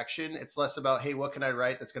the direction. It's less about, hey, what can I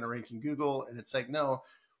write that's going to rank in Google? And it's like, no,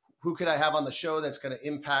 who could I have on the show that's going to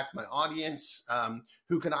impact my audience?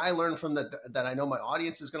 Who can I learn from that I know my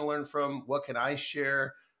audience is going to learn from? What can I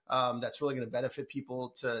share that's really going to benefit people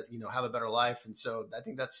to, have a better life? And so I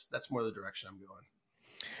think that's more the direction I'm going.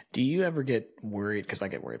 Do you ever get worried? Because I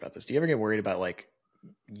get worried about this. Do you ever get worried about like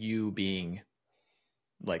you being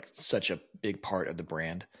like such a big part of the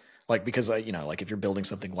brand? Like, because like if you're building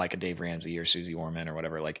something like a Dave Ramsey or Susie Orman or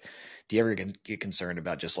whatever, like, do you ever get concerned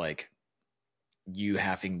about just like you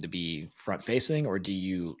having to be front facing, or do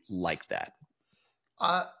you like that?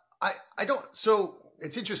 I don't. So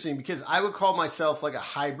it's interesting because I would call myself like a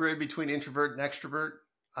hybrid between introvert and extrovert.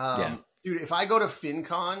 Dude, if I go to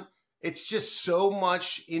FinCon, it's just so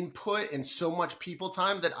much input and so much people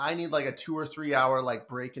time that I need like a 2 or 3 hour like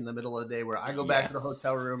break in the middle of the day where I go back to the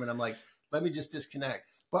hotel room and I'm like, let me just disconnect.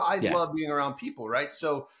 But I love being around people, right?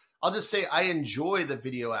 So I'll just say I enjoy the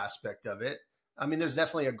video aspect of it. I mean, there's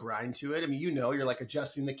definitely a grind to it. I mean, you're like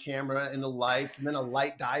adjusting the camera and the lights, and then a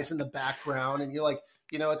light dies in the background, and you're like,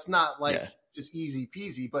 it's not like just easy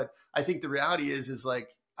peasy. But I think the reality is like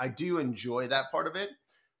I do enjoy that part of it.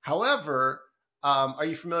 However, are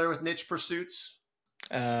you familiar with Niche Pursuits?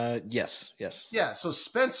 Yes. Yeah. So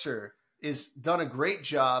Spencer is done a great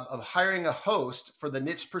job of hiring a host for the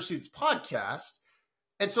Niche Pursuits podcast.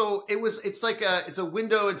 And so it's a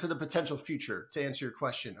window into the potential future, to answer your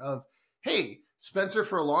question of, hey, Spencer,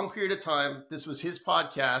 for a long period of time, this was his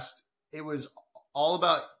podcast. It was all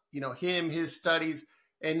about, him, his studies.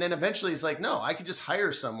 And then eventually he's like, no, I could just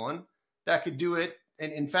hire someone that could do it.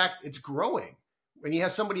 And in fact, it's growing. when he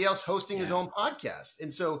has somebody else hosting his own podcast.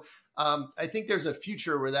 And so I think there's a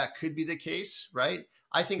future where that could be the case, right?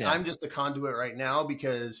 I think I'm just the conduit right now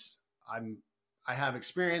because I have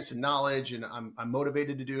experience and knowledge and I'm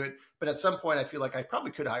motivated to do it. But at some point, I feel like I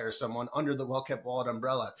probably could hire someone under the Well Kept Wallet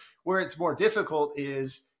umbrella. Where it's more difficult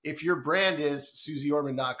is if your brand is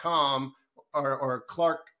SusieOrman.com or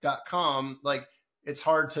Clark.com, like it's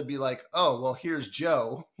hard to be like, oh, well, here's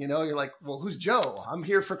Joe. You know, you're like, well, who's Joe? I'm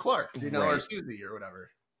here for Clark, you know, or Susie or whatever.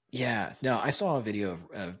 Yeah. No, I saw a video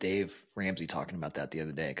of Dave Ramsey talking about that the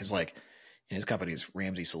other day. Cause like his company is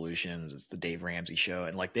Ramsey Solutions. It's the Dave Ramsey Show.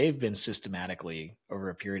 And like they've been systematically over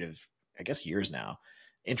a period of, I guess, years now,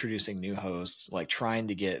 introducing new hosts, like trying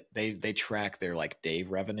to get, they track their like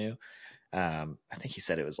Dave revenue. I think he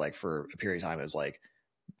said it was like for a period of time, it was like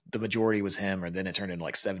the majority was him, or then it turned into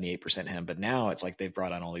like 78% him. But now it's like they've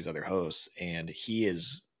brought on all these other hosts and he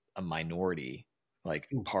is a minority, like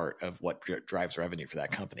part of what drives revenue for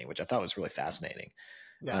that company, which I thought was really fascinating.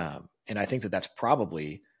 Yeah. And I think that that's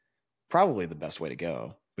probably the best way to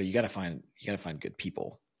go, but you got to find good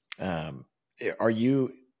people. Do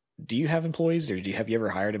you have employees, or have you ever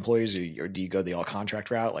hired employees, or do you go the all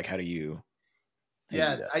contract route? Like, how do you?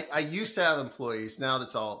 I used to have employees. Now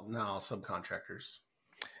that's all subcontractors.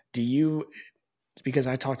 Do you? Because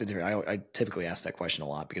I talked to different, I typically ask that question a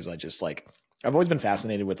lot because I just like, I've always been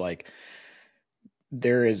fascinated with like,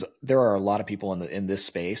 there are a lot of people in this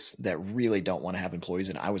space that really don't want to have employees.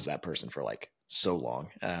 And I was that person for like so long.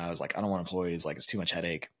 I was like, I don't want employees. Like it's too much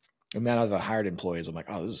headache. And then I've hired employees. I'm like,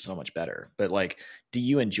 oh, this is so much better. But like, do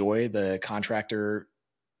you enjoy the contractor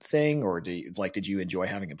thing, or did you enjoy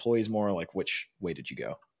having employees more? Like, which way did you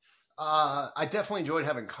go? I definitely enjoyed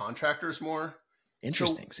having contractors more.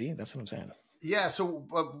 Interesting. So, see, that's what I'm saying. Yeah. So,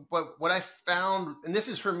 but what I found, and this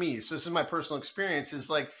is for me, so this is my personal experience, is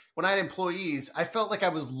like when I had employees, I felt like I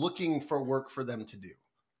was looking for work for them to do.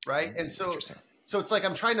 Right. And so it's like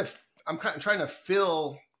I'm trying to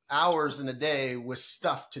fill hours in a day with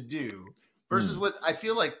stuff to do versus what I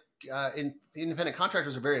feel like independent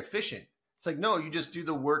contractors are very efficient. It's like, no, you just do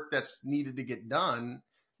the work that's needed to get done,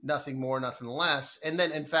 nothing more, nothing less. And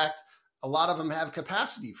then in fact, a lot of them have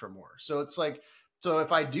capacity for more. So it's like, so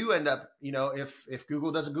if I do end up, you know, if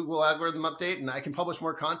Google does a Google algorithm update and I can publish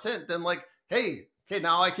more content, then like, hey, okay,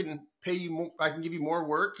 now I can pay you more, I can give you more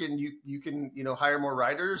work and you can, you know, hire more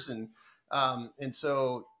writers. And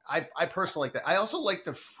so I personally like that. I also like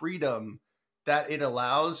the freedom that it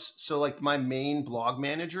allows. So like my main blog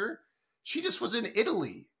manager, she just was in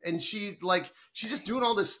Italy and she's just doing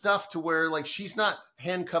all this stuff to where like, she's not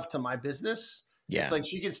handcuffed to my business. Yeah. It's like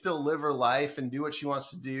she can still live her life and do what she wants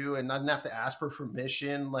to do and not have to ask for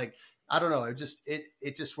permission. Like, I don't know. It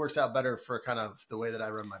just works out better for kind of the way that I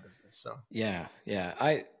run my business. So, yeah. Yeah.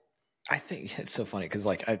 I think it's so funny. Cause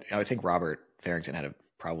like, I think Robert Farrington had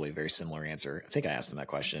probably a very similar answer. I think I asked him that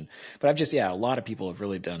question, but a lot of people have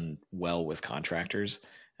really done well with contractors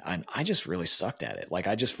and I just really sucked at it. Like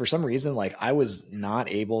for some reason, like I was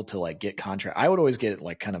not able to like get contract. I would always get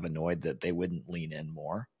like kind of annoyed that they wouldn't lean in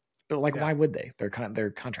more. But like, why would they? They're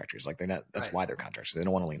contractors. Like they're not. That's why they're contractors. They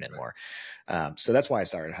don't want to lean in more. So that's why I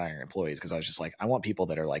started hiring employees because I was just like, I want people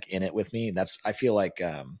that are like in it with me. And I feel like,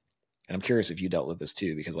 and I'm curious if you dealt with this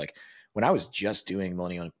too, because like when I was just doing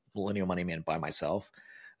Millennial Money Man by myself,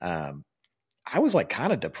 I was like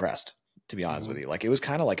kind of depressed, to be honest with you. Like it was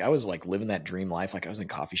kind of like I was like living that dream life. Like I was in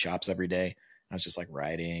coffee shops every day. I was just like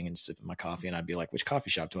writing and sipping my coffee, and I'd be like, which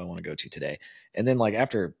coffee shop do I want to go to today? And then like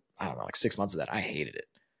after I don't know, like 6 months of that, I hated it.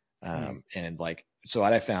 And like, so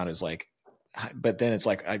what I found is like, but then it's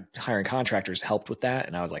like hiring contractors helped with that.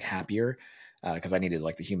 And I was like happier because I needed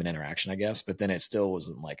like the human interaction, I guess, but then it still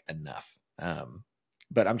wasn't like enough.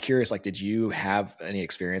 But I'm curious, like, did you have any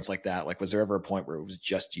experience like that? Like, was there ever a point where it was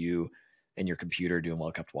just you and your computer doing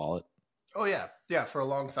Well Kept Wallet? Oh yeah. Yeah. For a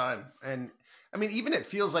long time. And I mean, even it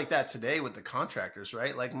feels like that today with the contractors,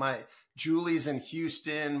 right? Like my Julie's in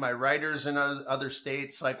Houston, my writers in other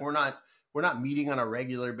states, like we're not meeting on a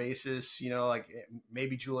regular basis, you know, like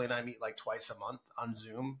maybe Julie and I meet like twice a month on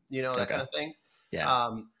Zoom, you know, that kind of thing.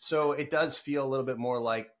 Yeah. So it does feel a little bit more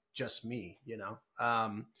like just me, you know?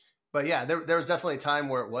 But yeah, there was definitely a time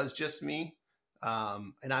where it was just me.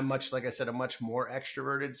 And I'm like I said, I'm much more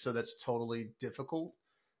extroverted. So that's totally difficult.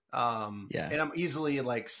 And I'm easily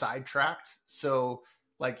like sidetracked. So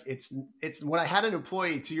like it's when I had an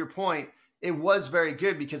employee, to your point, it was very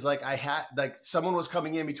good because like I had like someone was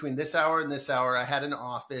coming in between this hour and this hour. I had an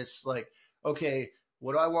office like, okay,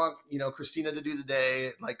 what do I want, you know, Christina to do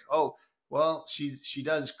today? Like, oh, well, she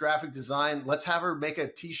does graphic design. Let's have her make a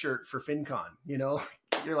t-shirt for FinCon, you know,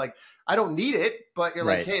 you're like, I don't need it, but you're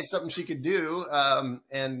like, hey, it's something she could do.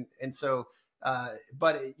 And so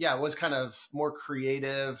But yeah, it was kind of more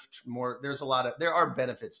creative, there are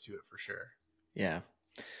benefits to it for sure. Yeah.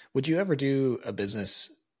 Would you ever do a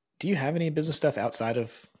business? Do you have any business stuff outside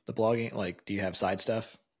of the blogging? Like, do you have side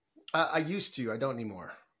stuff? I used to, I don't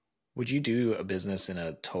anymore. Would you do a business in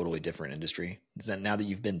a totally different industry? Is that now that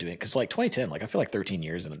you've been doing, because like 2010, like I feel like 13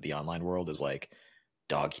 years in the online world is like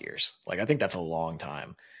dog years. Like I think that's a long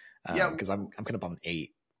time. Yeah. Because I'm coming up on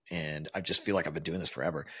 8 and I just feel like I've been doing this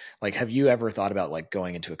forever. Like, have you ever thought about like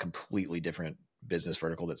going into a completely different business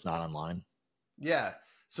vertical that's not online? Yeah.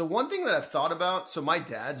 So one thing that I've thought about, so my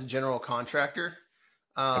dad's a general contractor.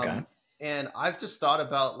 Okay. And I've just thought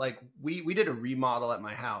about like, we did a remodel at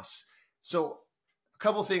my house. So a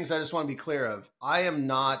couple things I just want to be clear of. I am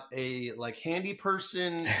not a like handy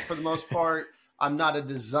person for the most part. I'm not a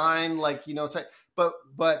design, like, type,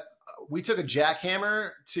 but we took a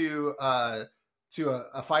jackhammer to a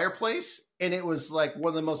fireplace, and it was like one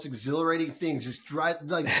of the most exhilarating things, just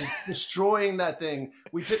destroying that thing.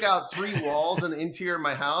 We took out 3 walls in the interior of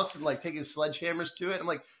my house and like taking sledgehammers to it. I'm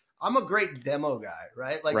like, I'm a great demo guy,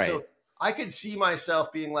 right? Like, right. So I could see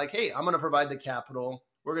myself being like, hey, I'm going to provide the capital.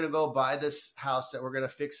 We're going to go buy this house that we're going to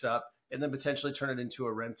fix up and then potentially turn it into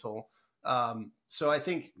a rental. So I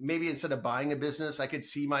think maybe instead of buying a business, I could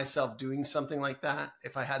see myself doing something like that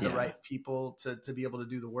if I had the right people to be able to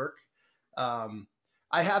do the work.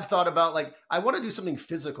 I have thought about like, I want to do something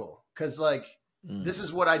physical because like, this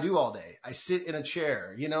is what I do all day. I sit in a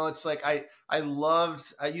chair, it's like,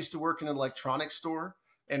 I used to work in an electronics store,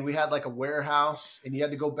 and we had like a warehouse, and you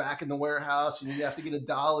had to go back in the warehouse, and you'd have to get a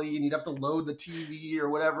dolly, and you'd have to load the TV or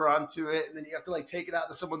whatever onto it. And then you have to like take it out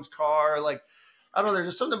to someone's car. Like, I don't know. There's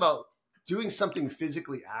just something about doing something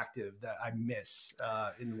physically active that I miss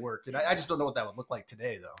in work. And I just don't know what that would look like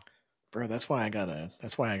today though. Bro, that's why I got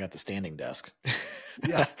the standing desk.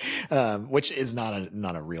 Yeah. Which is not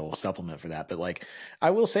a real supplement for that. But like,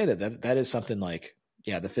 I will say that is something like,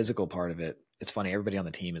 yeah, the physical part of it. It's funny. Everybody on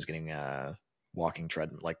the team is getting walking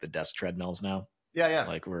like the desk treadmills now. Yeah. Yeah.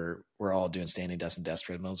 Like we're all doing standing desks and desk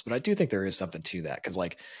treadmills, but I do think there is something to that. Cause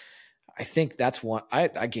like, I think that's one,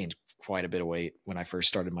 I gained quite a bit of weight when I first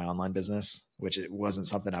started my online business, which it wasn't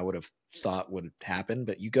something I would have thought would happen.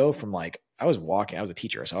 But you go from like, I was a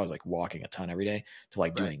teacher, so I was like walking a ton every day to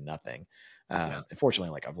like doing nothing.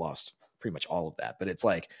 Unfortunately, like I've lost pretty much all of that, but it's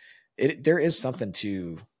like, there is something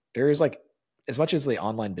there is like, as much as the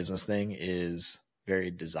online business thing is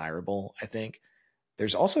very desirable, I think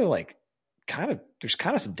there's also like there's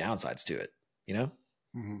kind of some downsides to it,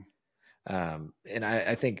 Mm-hmm. And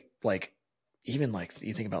I think like, even like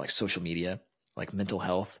you think about like social media, like mental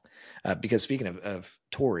health, because speaking of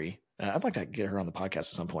Tori, I'd like to get her on the podcast at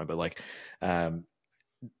some point, but like,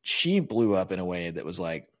 she blew up in a way that was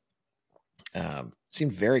like,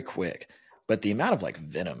 seemed very quick, but the amount of like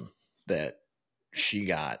venom that she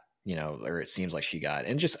got, or it seems like she got,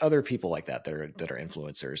 and just other people like that are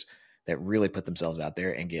influencers that really put themselves out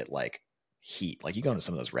there and get like heat. Like you go into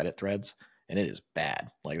some of those Reddit threads and it is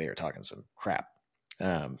bad. Like they are talking some crap.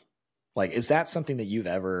 Like, is that something that you've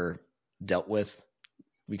ever dealt with?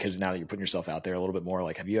 Because now that you're putting yourself out there a little bit more,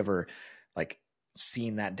 like, have you ever like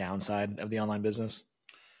seen that downside of the online business?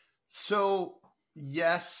 So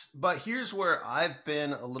yes, but here's where I've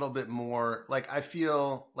been a little bit more like, I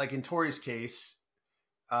feel like in Tori's case,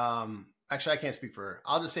 actually I can't speak for her.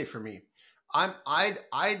 I'll just say for me,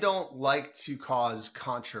 I don't like to cause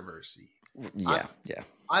controversy. Yeah.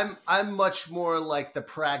 I'm much more like the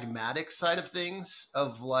pragmatic side of things,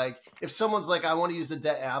 of like, if someone's like, I want to use the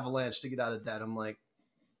debt avalanche to get out of debt, I'm like,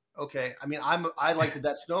 okay. I mean, I like the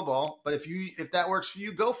debt snowball, but if that works for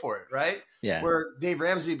you, go for it. Right. Yeah. Where Dave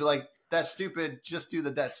Ramsey would be like, that's stupid. Just do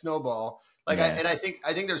the debt snowball. Like, I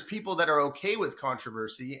think there's people that are okay with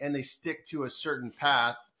controversy and they stick to a certain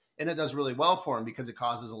path, and it does really well for them because it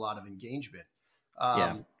causes a lot of engagement.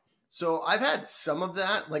 So I've had some of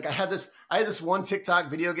that. Like I had this one TikTok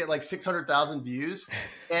video get like 600,000 views,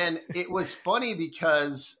 and it was funny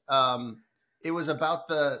because it was about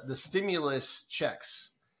the stimulus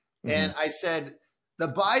checks. Mm-hmm. And I said the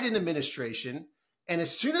Biden administration, and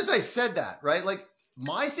as soon as I said that, right, like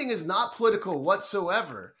my thing is not political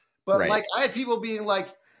whatsoever, but like I had people being like,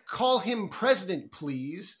 call him president,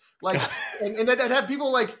 please. Like, and then I'd have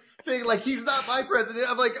people like saying like, he's not my president.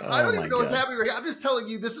 I'm like, I don't even know what's happening right here. I'm just telling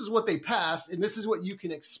you, this is what they passed and this is what you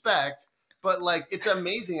can expect. But like, it's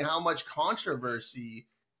amazing how much controversy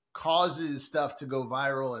causes stuff to go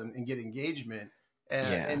viral and get engagement.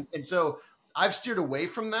 And so I've steered away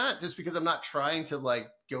from that just because I'm not trying to like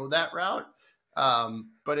go that route.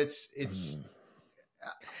 But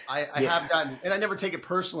I have gotten, and I never take it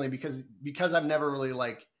personally because I've never really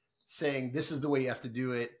like saying this is the way you have to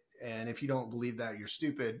do it. And if you don't believe that, you're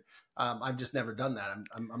stupid. I've just never done that.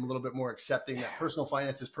 I'm a little bit more accepting that personal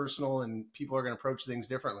finance is personal and people are going to approach things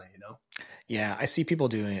differently, you know? Yeah, I see people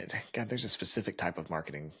doing it. God, there's a specific type of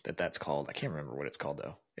marketing that's called. I can't remember what it's called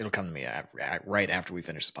though. It'll come to me right after we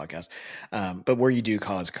finish the podcast. But where you do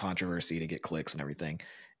cause controversy to get clicks and everything.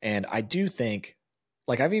 And I do think,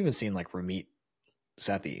 like, I've even seen like Ramit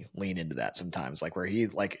Sethi lean into that sometimes, like where he,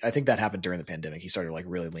 like, I think that happened during the pandemic. He started like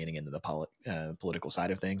really leaning into the political side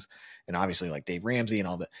of things, and obviously like Dave Ramsey and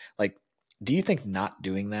all that. Like, do you think not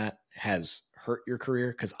doing that has hurt your career?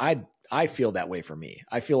 Because I feel that way for me.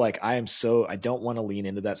 I feel like I don't want to lean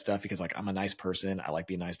into that stuff because like I'm a nice person. I like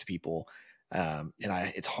being nice to people, and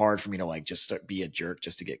it's hard for me to like just be a jerk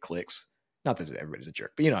just to get clicks. Not that everybody's a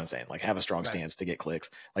jerk, but you know what I'm saying. Like have a strong stance to get clicks.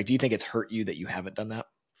 Like, do you think it's hurt you that you haven't done that?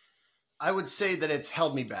 I would say that it's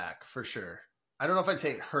held me back for sure. I don't know if I'd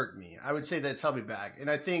say it hurt me. I would say that it's held me back.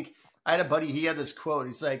 And I think I had a buddy, he had this quote.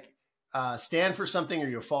 He's like, stand for something or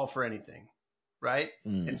you'll fall for anything. Right.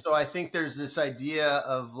 And so I think there's this idea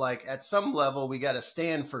of like, at some level, we got to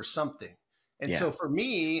stand for something. And so for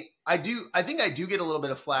me, I think I do get a little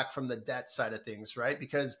bit of flack from the debt side of things, right?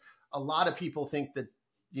 Because a lot of people think that,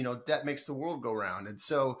 you know, debt makes the world go round. And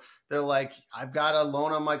so they're like, I've got a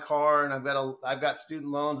loan on my car and I've got student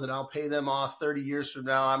loans and I'll pay them off 30 years from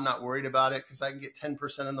now. I'm not worried about it because I can get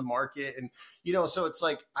 10% in the market. And, you know, so it's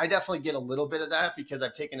like, I definitely get a little bit of that because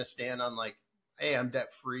I've taken a stand on like, hey, I'm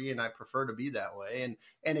debt free and I prefer to be that way.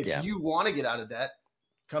 And if you want to get out of debt,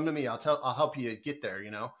 come to me. I'll help you get there,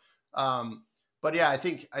 you know? But yeah, I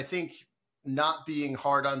think not being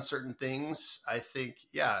hard on certain things, I think,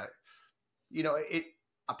 yeah, you know,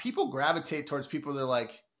 people gravitate towards people that are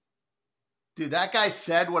like, dude, that guy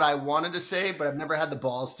said what I wanted to say, but I've never had the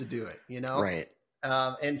balls to do it, you know? Right.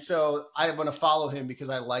 And so I want to follow him because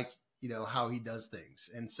I like, you know, how he does things.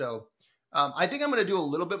 And so I think I'm going to do a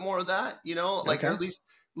little bit more of that, you know, like or at least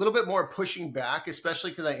a little bit more pushing back,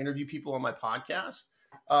 especially because I interview people on my podcast.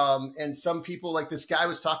 And some people, like this guy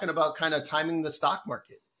was talking about kind of timing the stock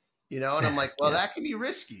market, you know, and I'm like, well, that can be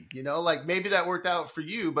risky, you know, like maybe that worked out for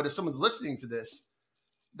you, but if someone's listening to this,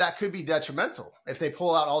 that could be detrimental if they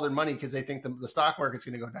pull out all their money because they think the stock market's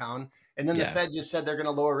going to go down. And then the Fed just said they're going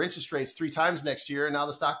to lower interest rates 3 times next year. And now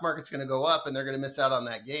the stock market's going to go up and they're going to miss out on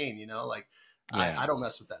that gain, you know, like I don't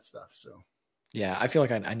mess with that stuff. So. Yeah, I feel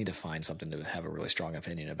like I need to find something to have a really strong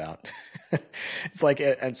opinion about. It's like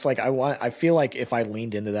I feel like if I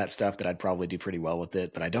leaned into that stuff that I'd probably do pretty well with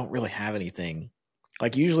it, but I don't really have anything.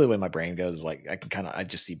 Like usually when my brain goes, like I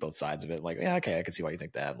just see both sides of it. Like, yeah, okay, I can see why you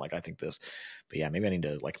think that. Like I think this, but yeah, maybe I need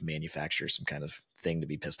to like manufacture some kind of thing to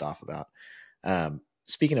be pissed off about.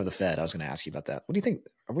 Speaking of the Fed, I was going to ask you about that. What do you think?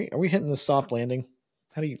 Are we hitting this soft landing?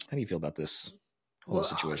 How do you feel about this whole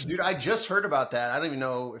situation? Dude, I just heard about that. I don't even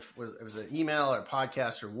know if it was an email or a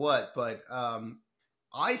podcast or what, but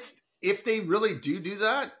if they really do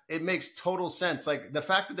that, it makes total sense. Like the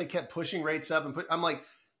fact that they kept pushing rates up I'm like,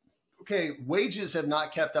 okay, wages have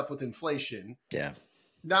not kept up with inflation. Yeah.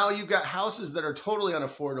 Now you've got houses that are totally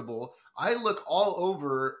unaffordable. I look all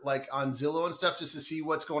over like on Zillow and stuff just to see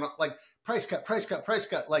what's going on. Like price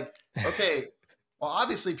cut. Like, okay, well,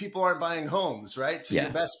 obviously people aren't buying homes, right? So your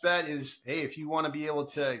best bet is, hey, if you want to be able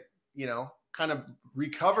to, you know, kind of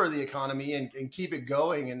recover the economy and keep it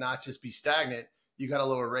going and not just be stagnant, you got to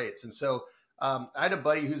lower rates. And so I had a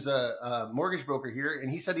buddy who's a mortgage broker here, and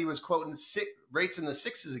he said he was quoting rates in the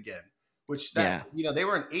 6s again, which you know, they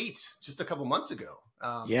were an 8 just a couple months ago.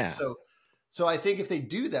 So I think if they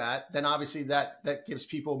do that, then obviously that gives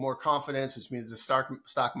people more confidence, which means the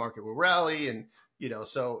stock market will rally. And, you know,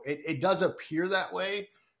 so it does appear that way,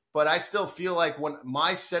 but I still feel like when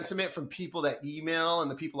my sentiment from people that email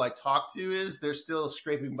and the people I talk to is they're still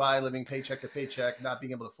scraping by, living paycheck to paycheck, not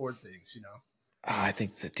being able to afford things, you know? I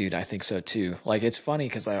think that, dude, I think so too. Like, it's funny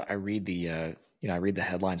because I read the, I read the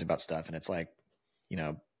headlines about stuff and it's like, you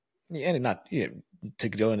know, and not to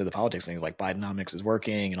go into the politics things like Bidenomics is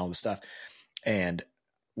working and all this stuff. And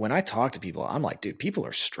when I talk to people, I'm like, dude, people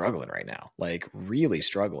are struggling right now, like really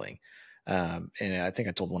struggling. And I think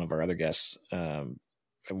I told one of our other guests a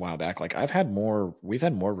while back, like we've had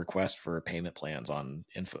more requests for payment plans on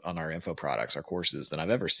our info products, our courses than I've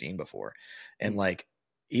ever seen before. And like,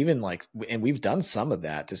 even like, and we've done some of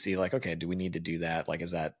that to see like, okay, do we need to do that? Like,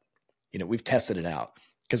 is that, you know, we've tested it out.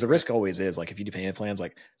 Because the risk always is like if you do payment plans,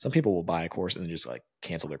 like some people will buy a course and then just like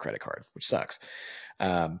cancel their credit card, which sucks.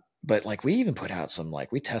 But like we even put out some,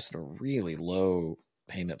 like we tested a really low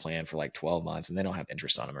payment plan for like 12 months and they don't have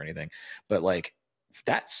interest on them or anything. But like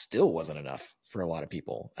that still wasn't enough for a lot of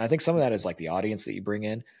people. I think some of that is like the audience that you bring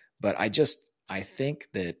in. But I think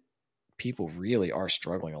that people really are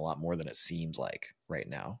struggling a lot more than it seems like right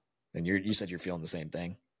now. And you said you're feeling the same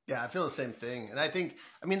thing. Yeah, I feel the same thing. And I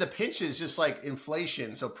mean, the pinch is just like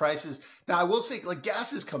inflation. So prices, now I will say like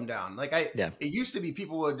gas has come down. Like it used to be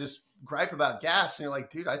people would just gripe about gas and you're like,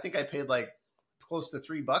 dude, I think I paid like close to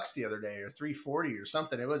 $3 the other day or 3.40 or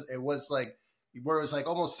something. It was like where it was like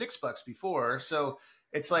almost $6 before. So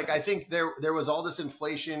it's like, I think there was all this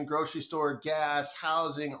inflation, grocery store, gas,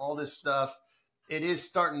 housing, all this stuff. It is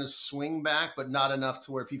starting to swing back, but not enough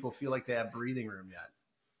to where people feel like they have breathing room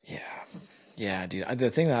yet. Yeah, dude. The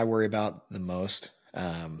thing that I worry about the most,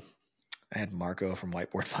 I had Marco from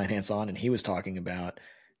Whiteboard Finance on, and he was talking about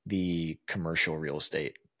the commercial real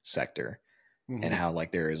estate sector and how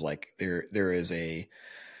like there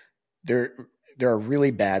are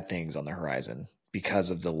really bad things on the horizon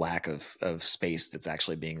because of the lack of space that's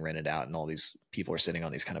actually being rented out, and all these people are sitting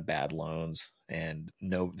on these kind of bad loans, and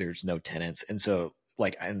there's no tenants. And so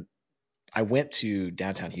like I went to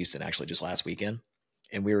downtown Houston actually just last weekend,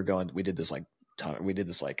 and we did this like it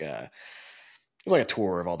was like a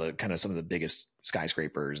tour of all the kind of some of the biggest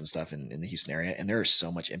skyscrapers and stuff in the Houston area. And there is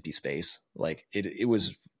so much empty space. Like it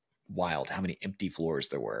was wild how many empty floors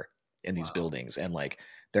there were in these buildings. And like,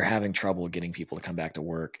 they're having trouble getting people to come back to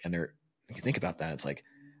work. And if you think about that, it's like,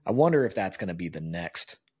 I wonder if that's going to be the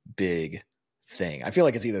next big thing. I feel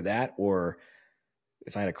like it's either that, or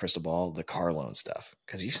if I had a crystal ball, the car loan stuff.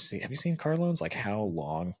 Cause have you seen car loans? Like how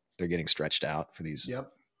long they're getting stretched out for these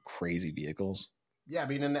crazy vehicles? Yeah, I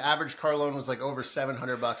mean, and the average car loan was like over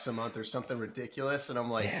 $700 a month or something ridiculous, and I'm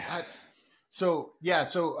like, that's so. Yeah,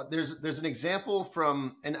 so there's an example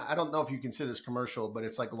from, and I don't know if you consider this commercial, but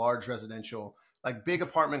it's like large residential, like big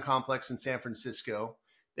apartment complex in San Francisco.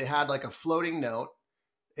 They had like a floating note.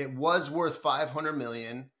 It was worth 500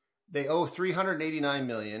 million. They owe 389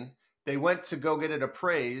 million. They went to go get it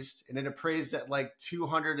appraised, and it appraised at like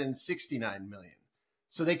 269 million.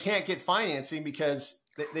 So they can't get financing because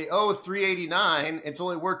they owe 389. It's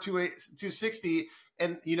only worth 260.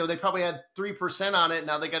 And, they probably had 3% on it.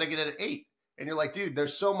 Now they got to get it at 8. And you're like, dude,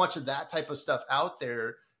 there's so much of that type of stuff out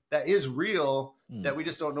there that is real that we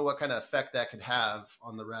just don't know what kind of effect that could have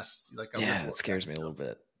on the rest. Like, it scares me a little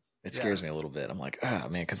bit. It scares me a little bit. I'm like, oh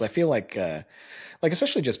man. Cause I feel like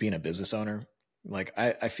especially just being a business owner, like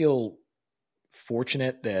I feel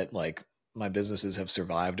fortunate that like my businesses have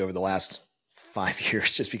survived over the last 5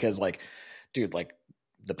 years, just because like, dude, like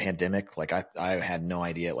the pandemic, like I had no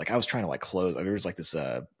idea. Like I was trying to like close, there was like this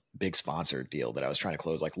big sponsor deal that I was trying to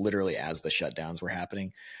close, like literally as the shutdowns were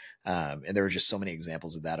happening. And there were just so many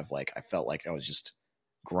examples of that, of like, I felt like I was just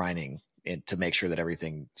grinding to make sure that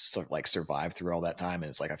everything like survived through all that time. And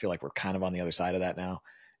it's like, I feel like we're kind of on the other side of that now.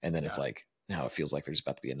 And then it's like, now it feels like there's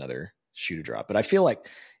about to be another shoe to drop. But I feel like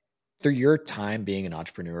through your time being an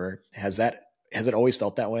entrepreneur, has it always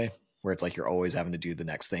felt that way, where it's like you're always having to do the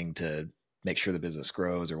next thing to make sure the business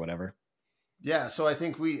grows or whatever? Yeah. So I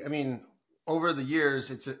think over the years,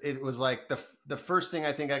 it was like the first thing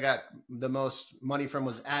I think I got the most money from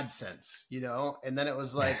was AdSense, and then it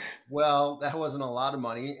was like, well, that wasn't a lot of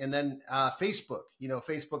money. And then Facebook,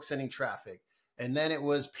 Facebook sending traffic, and then it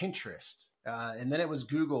was Pinterest, and then it was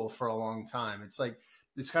Google for a long time. It's like,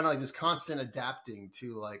 it's kind of like this constant adapting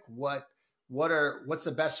to like, what's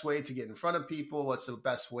the best way to get in front of people? What's the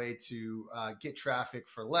best way to get traffic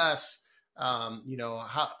for less?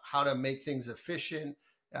 How to make things efficient.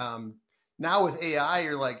 Now with AI,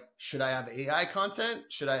 you're like, should I have AI content?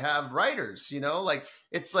 Should I have writers? Like,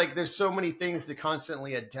 it's like, there's so many things to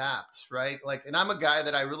constantly adapt, right? Like, and I'm a guy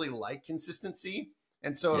that I really like consistency.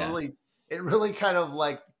 And so it really kind of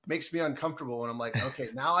like makes me uncomfortable when I'm like, okay,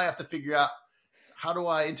 now I have to figure out, how do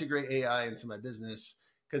I integrate AI into my business?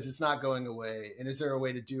 Because it's not going away. And is there a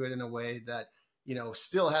way to do it in a way that,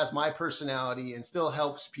 still has my personality and still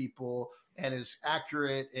helps people and is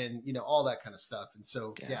accurate and, all that kind of stuff. And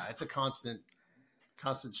so, it's a constant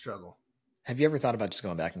struggle. Have you ever thought about just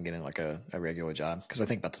going back and getting like a regular job? Because I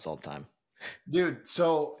think about this all the time. Dude,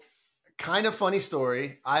 so kind of funny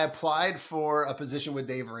story. I applied for a position with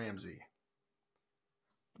Dave Ramsey.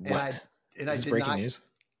 What? And is this breaking news?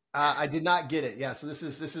 I did not get it. Yeah. So this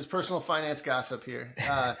is personal finance gossip here.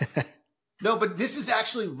 No, but this is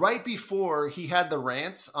actually right before he had the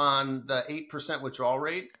rants on the 8% withdrawal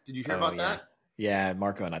rate. Did you hear about that? Yeah,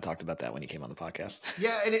 Marco and I talked about that when he came on the podcast.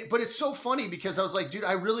 Yeah, but it's so funny because I was like, dude,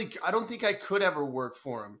 I don't think I could ever work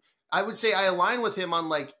for him. I would say I align with him on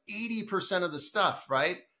like 80% of the stuff,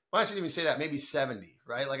 right? Well, I shouldn't even say that, maybe 70,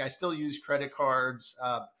 right? Like I still use credit cards.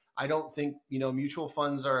 I don't think, mutual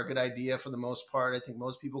funds are a good idea for the most part. I think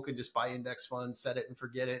most people could just buy index funds, set it and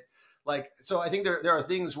forget it. Like, so I think there are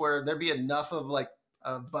things where there'd be enough of like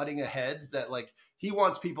butting heads that like he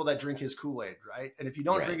wants people that drink his Kool-Aid, right? And if you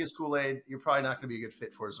don't Right. drink his Kool-Aid, you're probably not going to be a good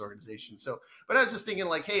fit for his organization. So, but I was just thinking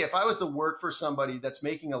like, hey, if I was to work for somebody that's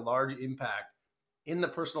making a large impact in the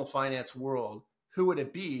personal finance world, who would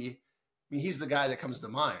it be? I mean, he's the guy that comes to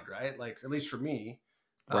mind, right? Like, at least for me.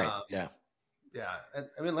 Right. Yeah. Yeah.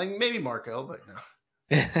 I mean, like maybe Marco, but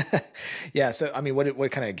no. Yeah. So, I mean,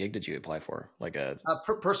 what kind of gig did you apply for? Like a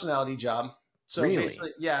Personality job. So really?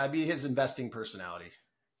 basically, yeah, I'd be his investing personality.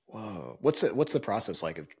 Whoa. What's the process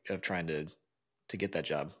like of trying to get that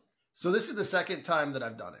job? So this is the second time that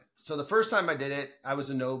I've done it. So the first time I did it, I was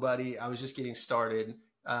a nobody. I was just getting started.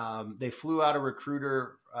 They flew out a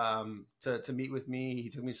recruiter to meet with me. He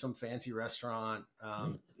took me to some fancy restaurant,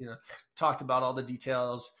 talked about all the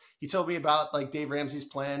details. He told me about like Dave Ramsey's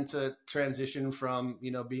plan to transition from,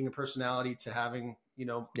 being a personality to having,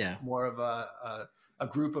 more of a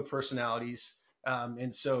group of personalities.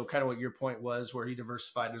 And so kind of what your point was, where he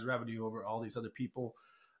diversified his revenue over all these other people.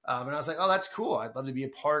 And I was like, oh, that's cool. I'd love to be a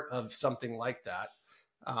part of something like that.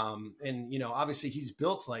 And obviously he's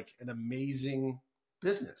built like an amazing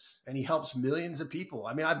business and he helps millions of people.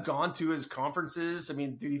 I mean, I've gone to his conferences. I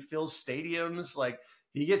mean, dude, he fills stadiums. Like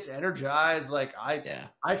he gets energized. Like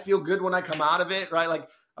I feel good when I come out of it. Right. Like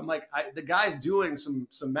I'm like, the guy's doing some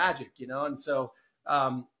magic, and so,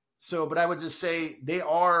 but I would just say they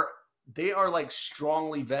are like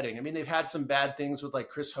strongly vetting. I mean, they've had some bad things with like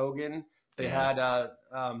Chris Hogan. They had that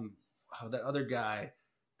other guy,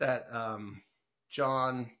 that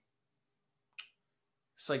John.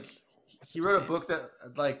 It's like he wrote a book that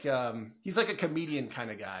like he's like a comedian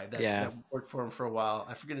kind of guy that worked for him for a while.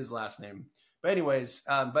 I forget his last name, but anyways,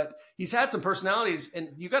 but he's had some personalities, and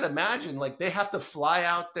you got to imagine like they have to fly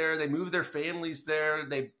out there, they move their families there,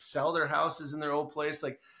 they sell their houses in their old place,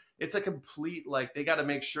 like. It's a complete, like, they got to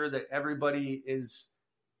make sure that everybody is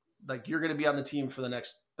like, you're going to be on the team for the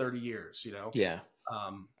next 30 years, Yeah.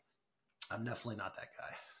 I'm definitely not that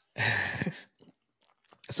guy.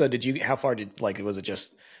 So how far was it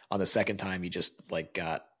just on the second time you just like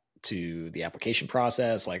got to the application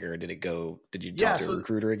process? Like, or did you talk to a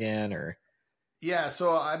recruiter again or? Yeah.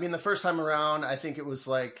 So, I mean, the first time around, I think it was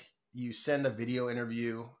like, you send a video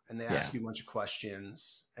interview and they ask you a bunch of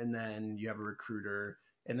questions, and then you have a recruiter.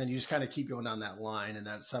 And then you just kind of keep going down that line. And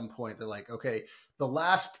then at some point they're like, okay, one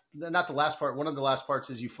of the last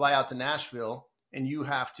parts is you fly out to Nashville and you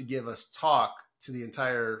have to give us talk to the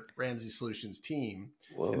entire Ramsey Solutions team.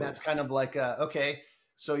 Whoa. And that's kind of like, okay,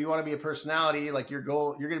 so you want to be a personality, like your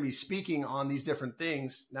goal, you're going to be speaking on these different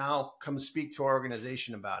things. Now come speak to our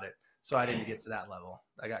organization about it. So I didn't get to that level.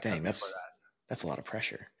 I got that's a lot of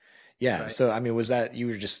pressure. Yeah. Right. So, I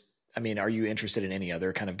mean, are you interested in any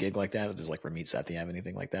other kind of gig like that? Does like Ramit Sethi have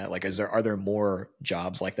anything like that? Like, are there more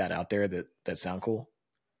jobs like that out there that sound cool?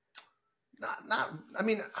 I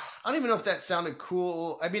mean, I don't even know if that sounded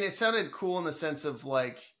cool. I mean, it sounded cool in the sense of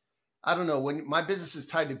like, I don't know, when my business is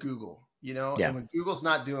tied to Google, and when Google's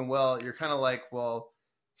not doing well, you're kind of like, well,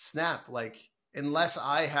 snap, like, unless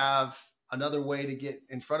I have another way to get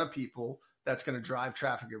in front of people that's going to drive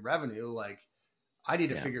traffic and revenue, like I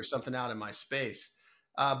need to figure something out in my space.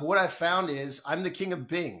 But what I've found is I'm the king of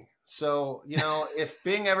Bing. So, if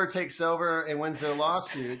Bing ever takes over and wins their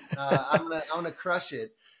lawsuit, I'm gonna crush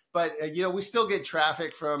it. But, we still get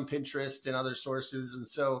traffic from Pinterest and other sources. And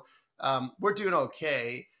so we're doing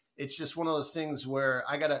okay. It's just one of those things where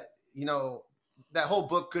I got to, that whole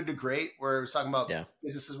book, Good to Great, where it was talking about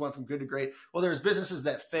businesses went from good to great. Well, there's businesses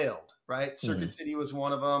that failed, right? Circuit City was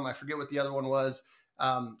one of them. I forget what the other one was.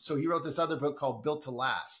 So he wrote this other book called Built to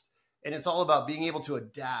Last. And it's all about being able to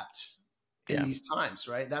adapt in these times,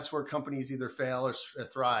 right? That's where companies either fail or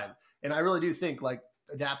thrive. And I really do think like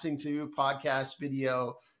adapting to podcast,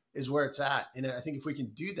 video is where it's at. And I think if we can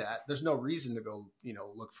do that, there's no reason to go,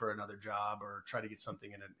 look for another job or try to get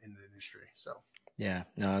something in the industry. So, yeah,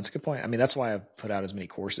 no, that's a good point. I mean, that's why I've put out as many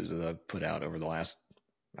courses as I've put out over the last,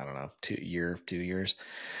 I don't know, 2 years,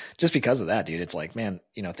 just because of that, dude. It's like, man,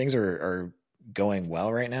 things are going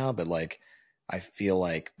well right now, but like, I feel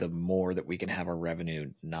like the more that we can have our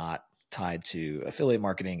revenue not tied to affiliate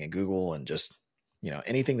marketing and Google and just,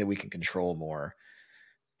 anything that we can control more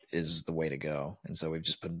is the way to go. And so we've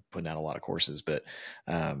just been putting out a lot of courses, but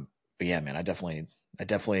yeah, man, I definitely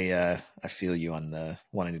I feel you on the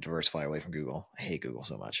wanting to diversify away from Google. I hate Google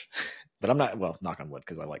so much, but I'm not, well, knock on wood,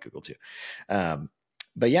 because I like Google too.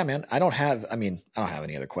 But yeah, man, I don't have any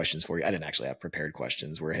other questions for you. I didn't actually have prepared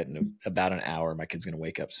questions. We're hitting about an hour. My kid's going to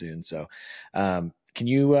wake up soon. So can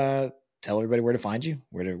you tell everybody where to find you?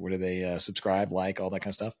 Where do they subscribe, like, all that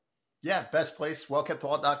kind of stuff? Yeah, best place,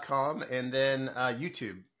 wellkeptwallet.com. And then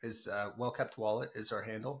YouTube is Wellkept Wallet is our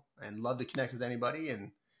handle. And love to connect with anybody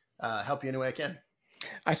and help you any way I can.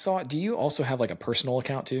 I saw. Do you also have like a personal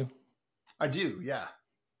account too? I do, yeah.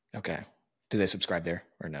 Okay. Do they subscribe there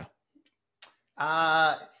or no?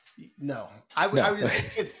 Uh no. I would No.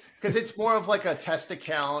 because it's more of like a test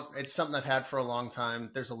account. It's something I've had for a long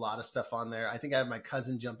time. There's a lot of stuff on there. I think I have my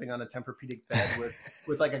cousin jumping on a Tempur-Pedic bed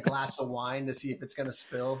with like a glass of wine to see if it's gonna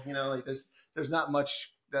spill. You know, like there's not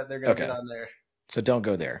much that they're gonna get on there. So don't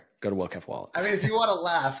go there. Go to Well Kept Wallet. I mean, if you want to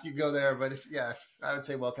laugh, you go there. But I would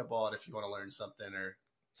say Well Kept Wallet if you want to learn something or.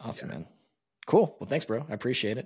 Awesome, man. Cool. Well, thanks, bro. I appreciate it.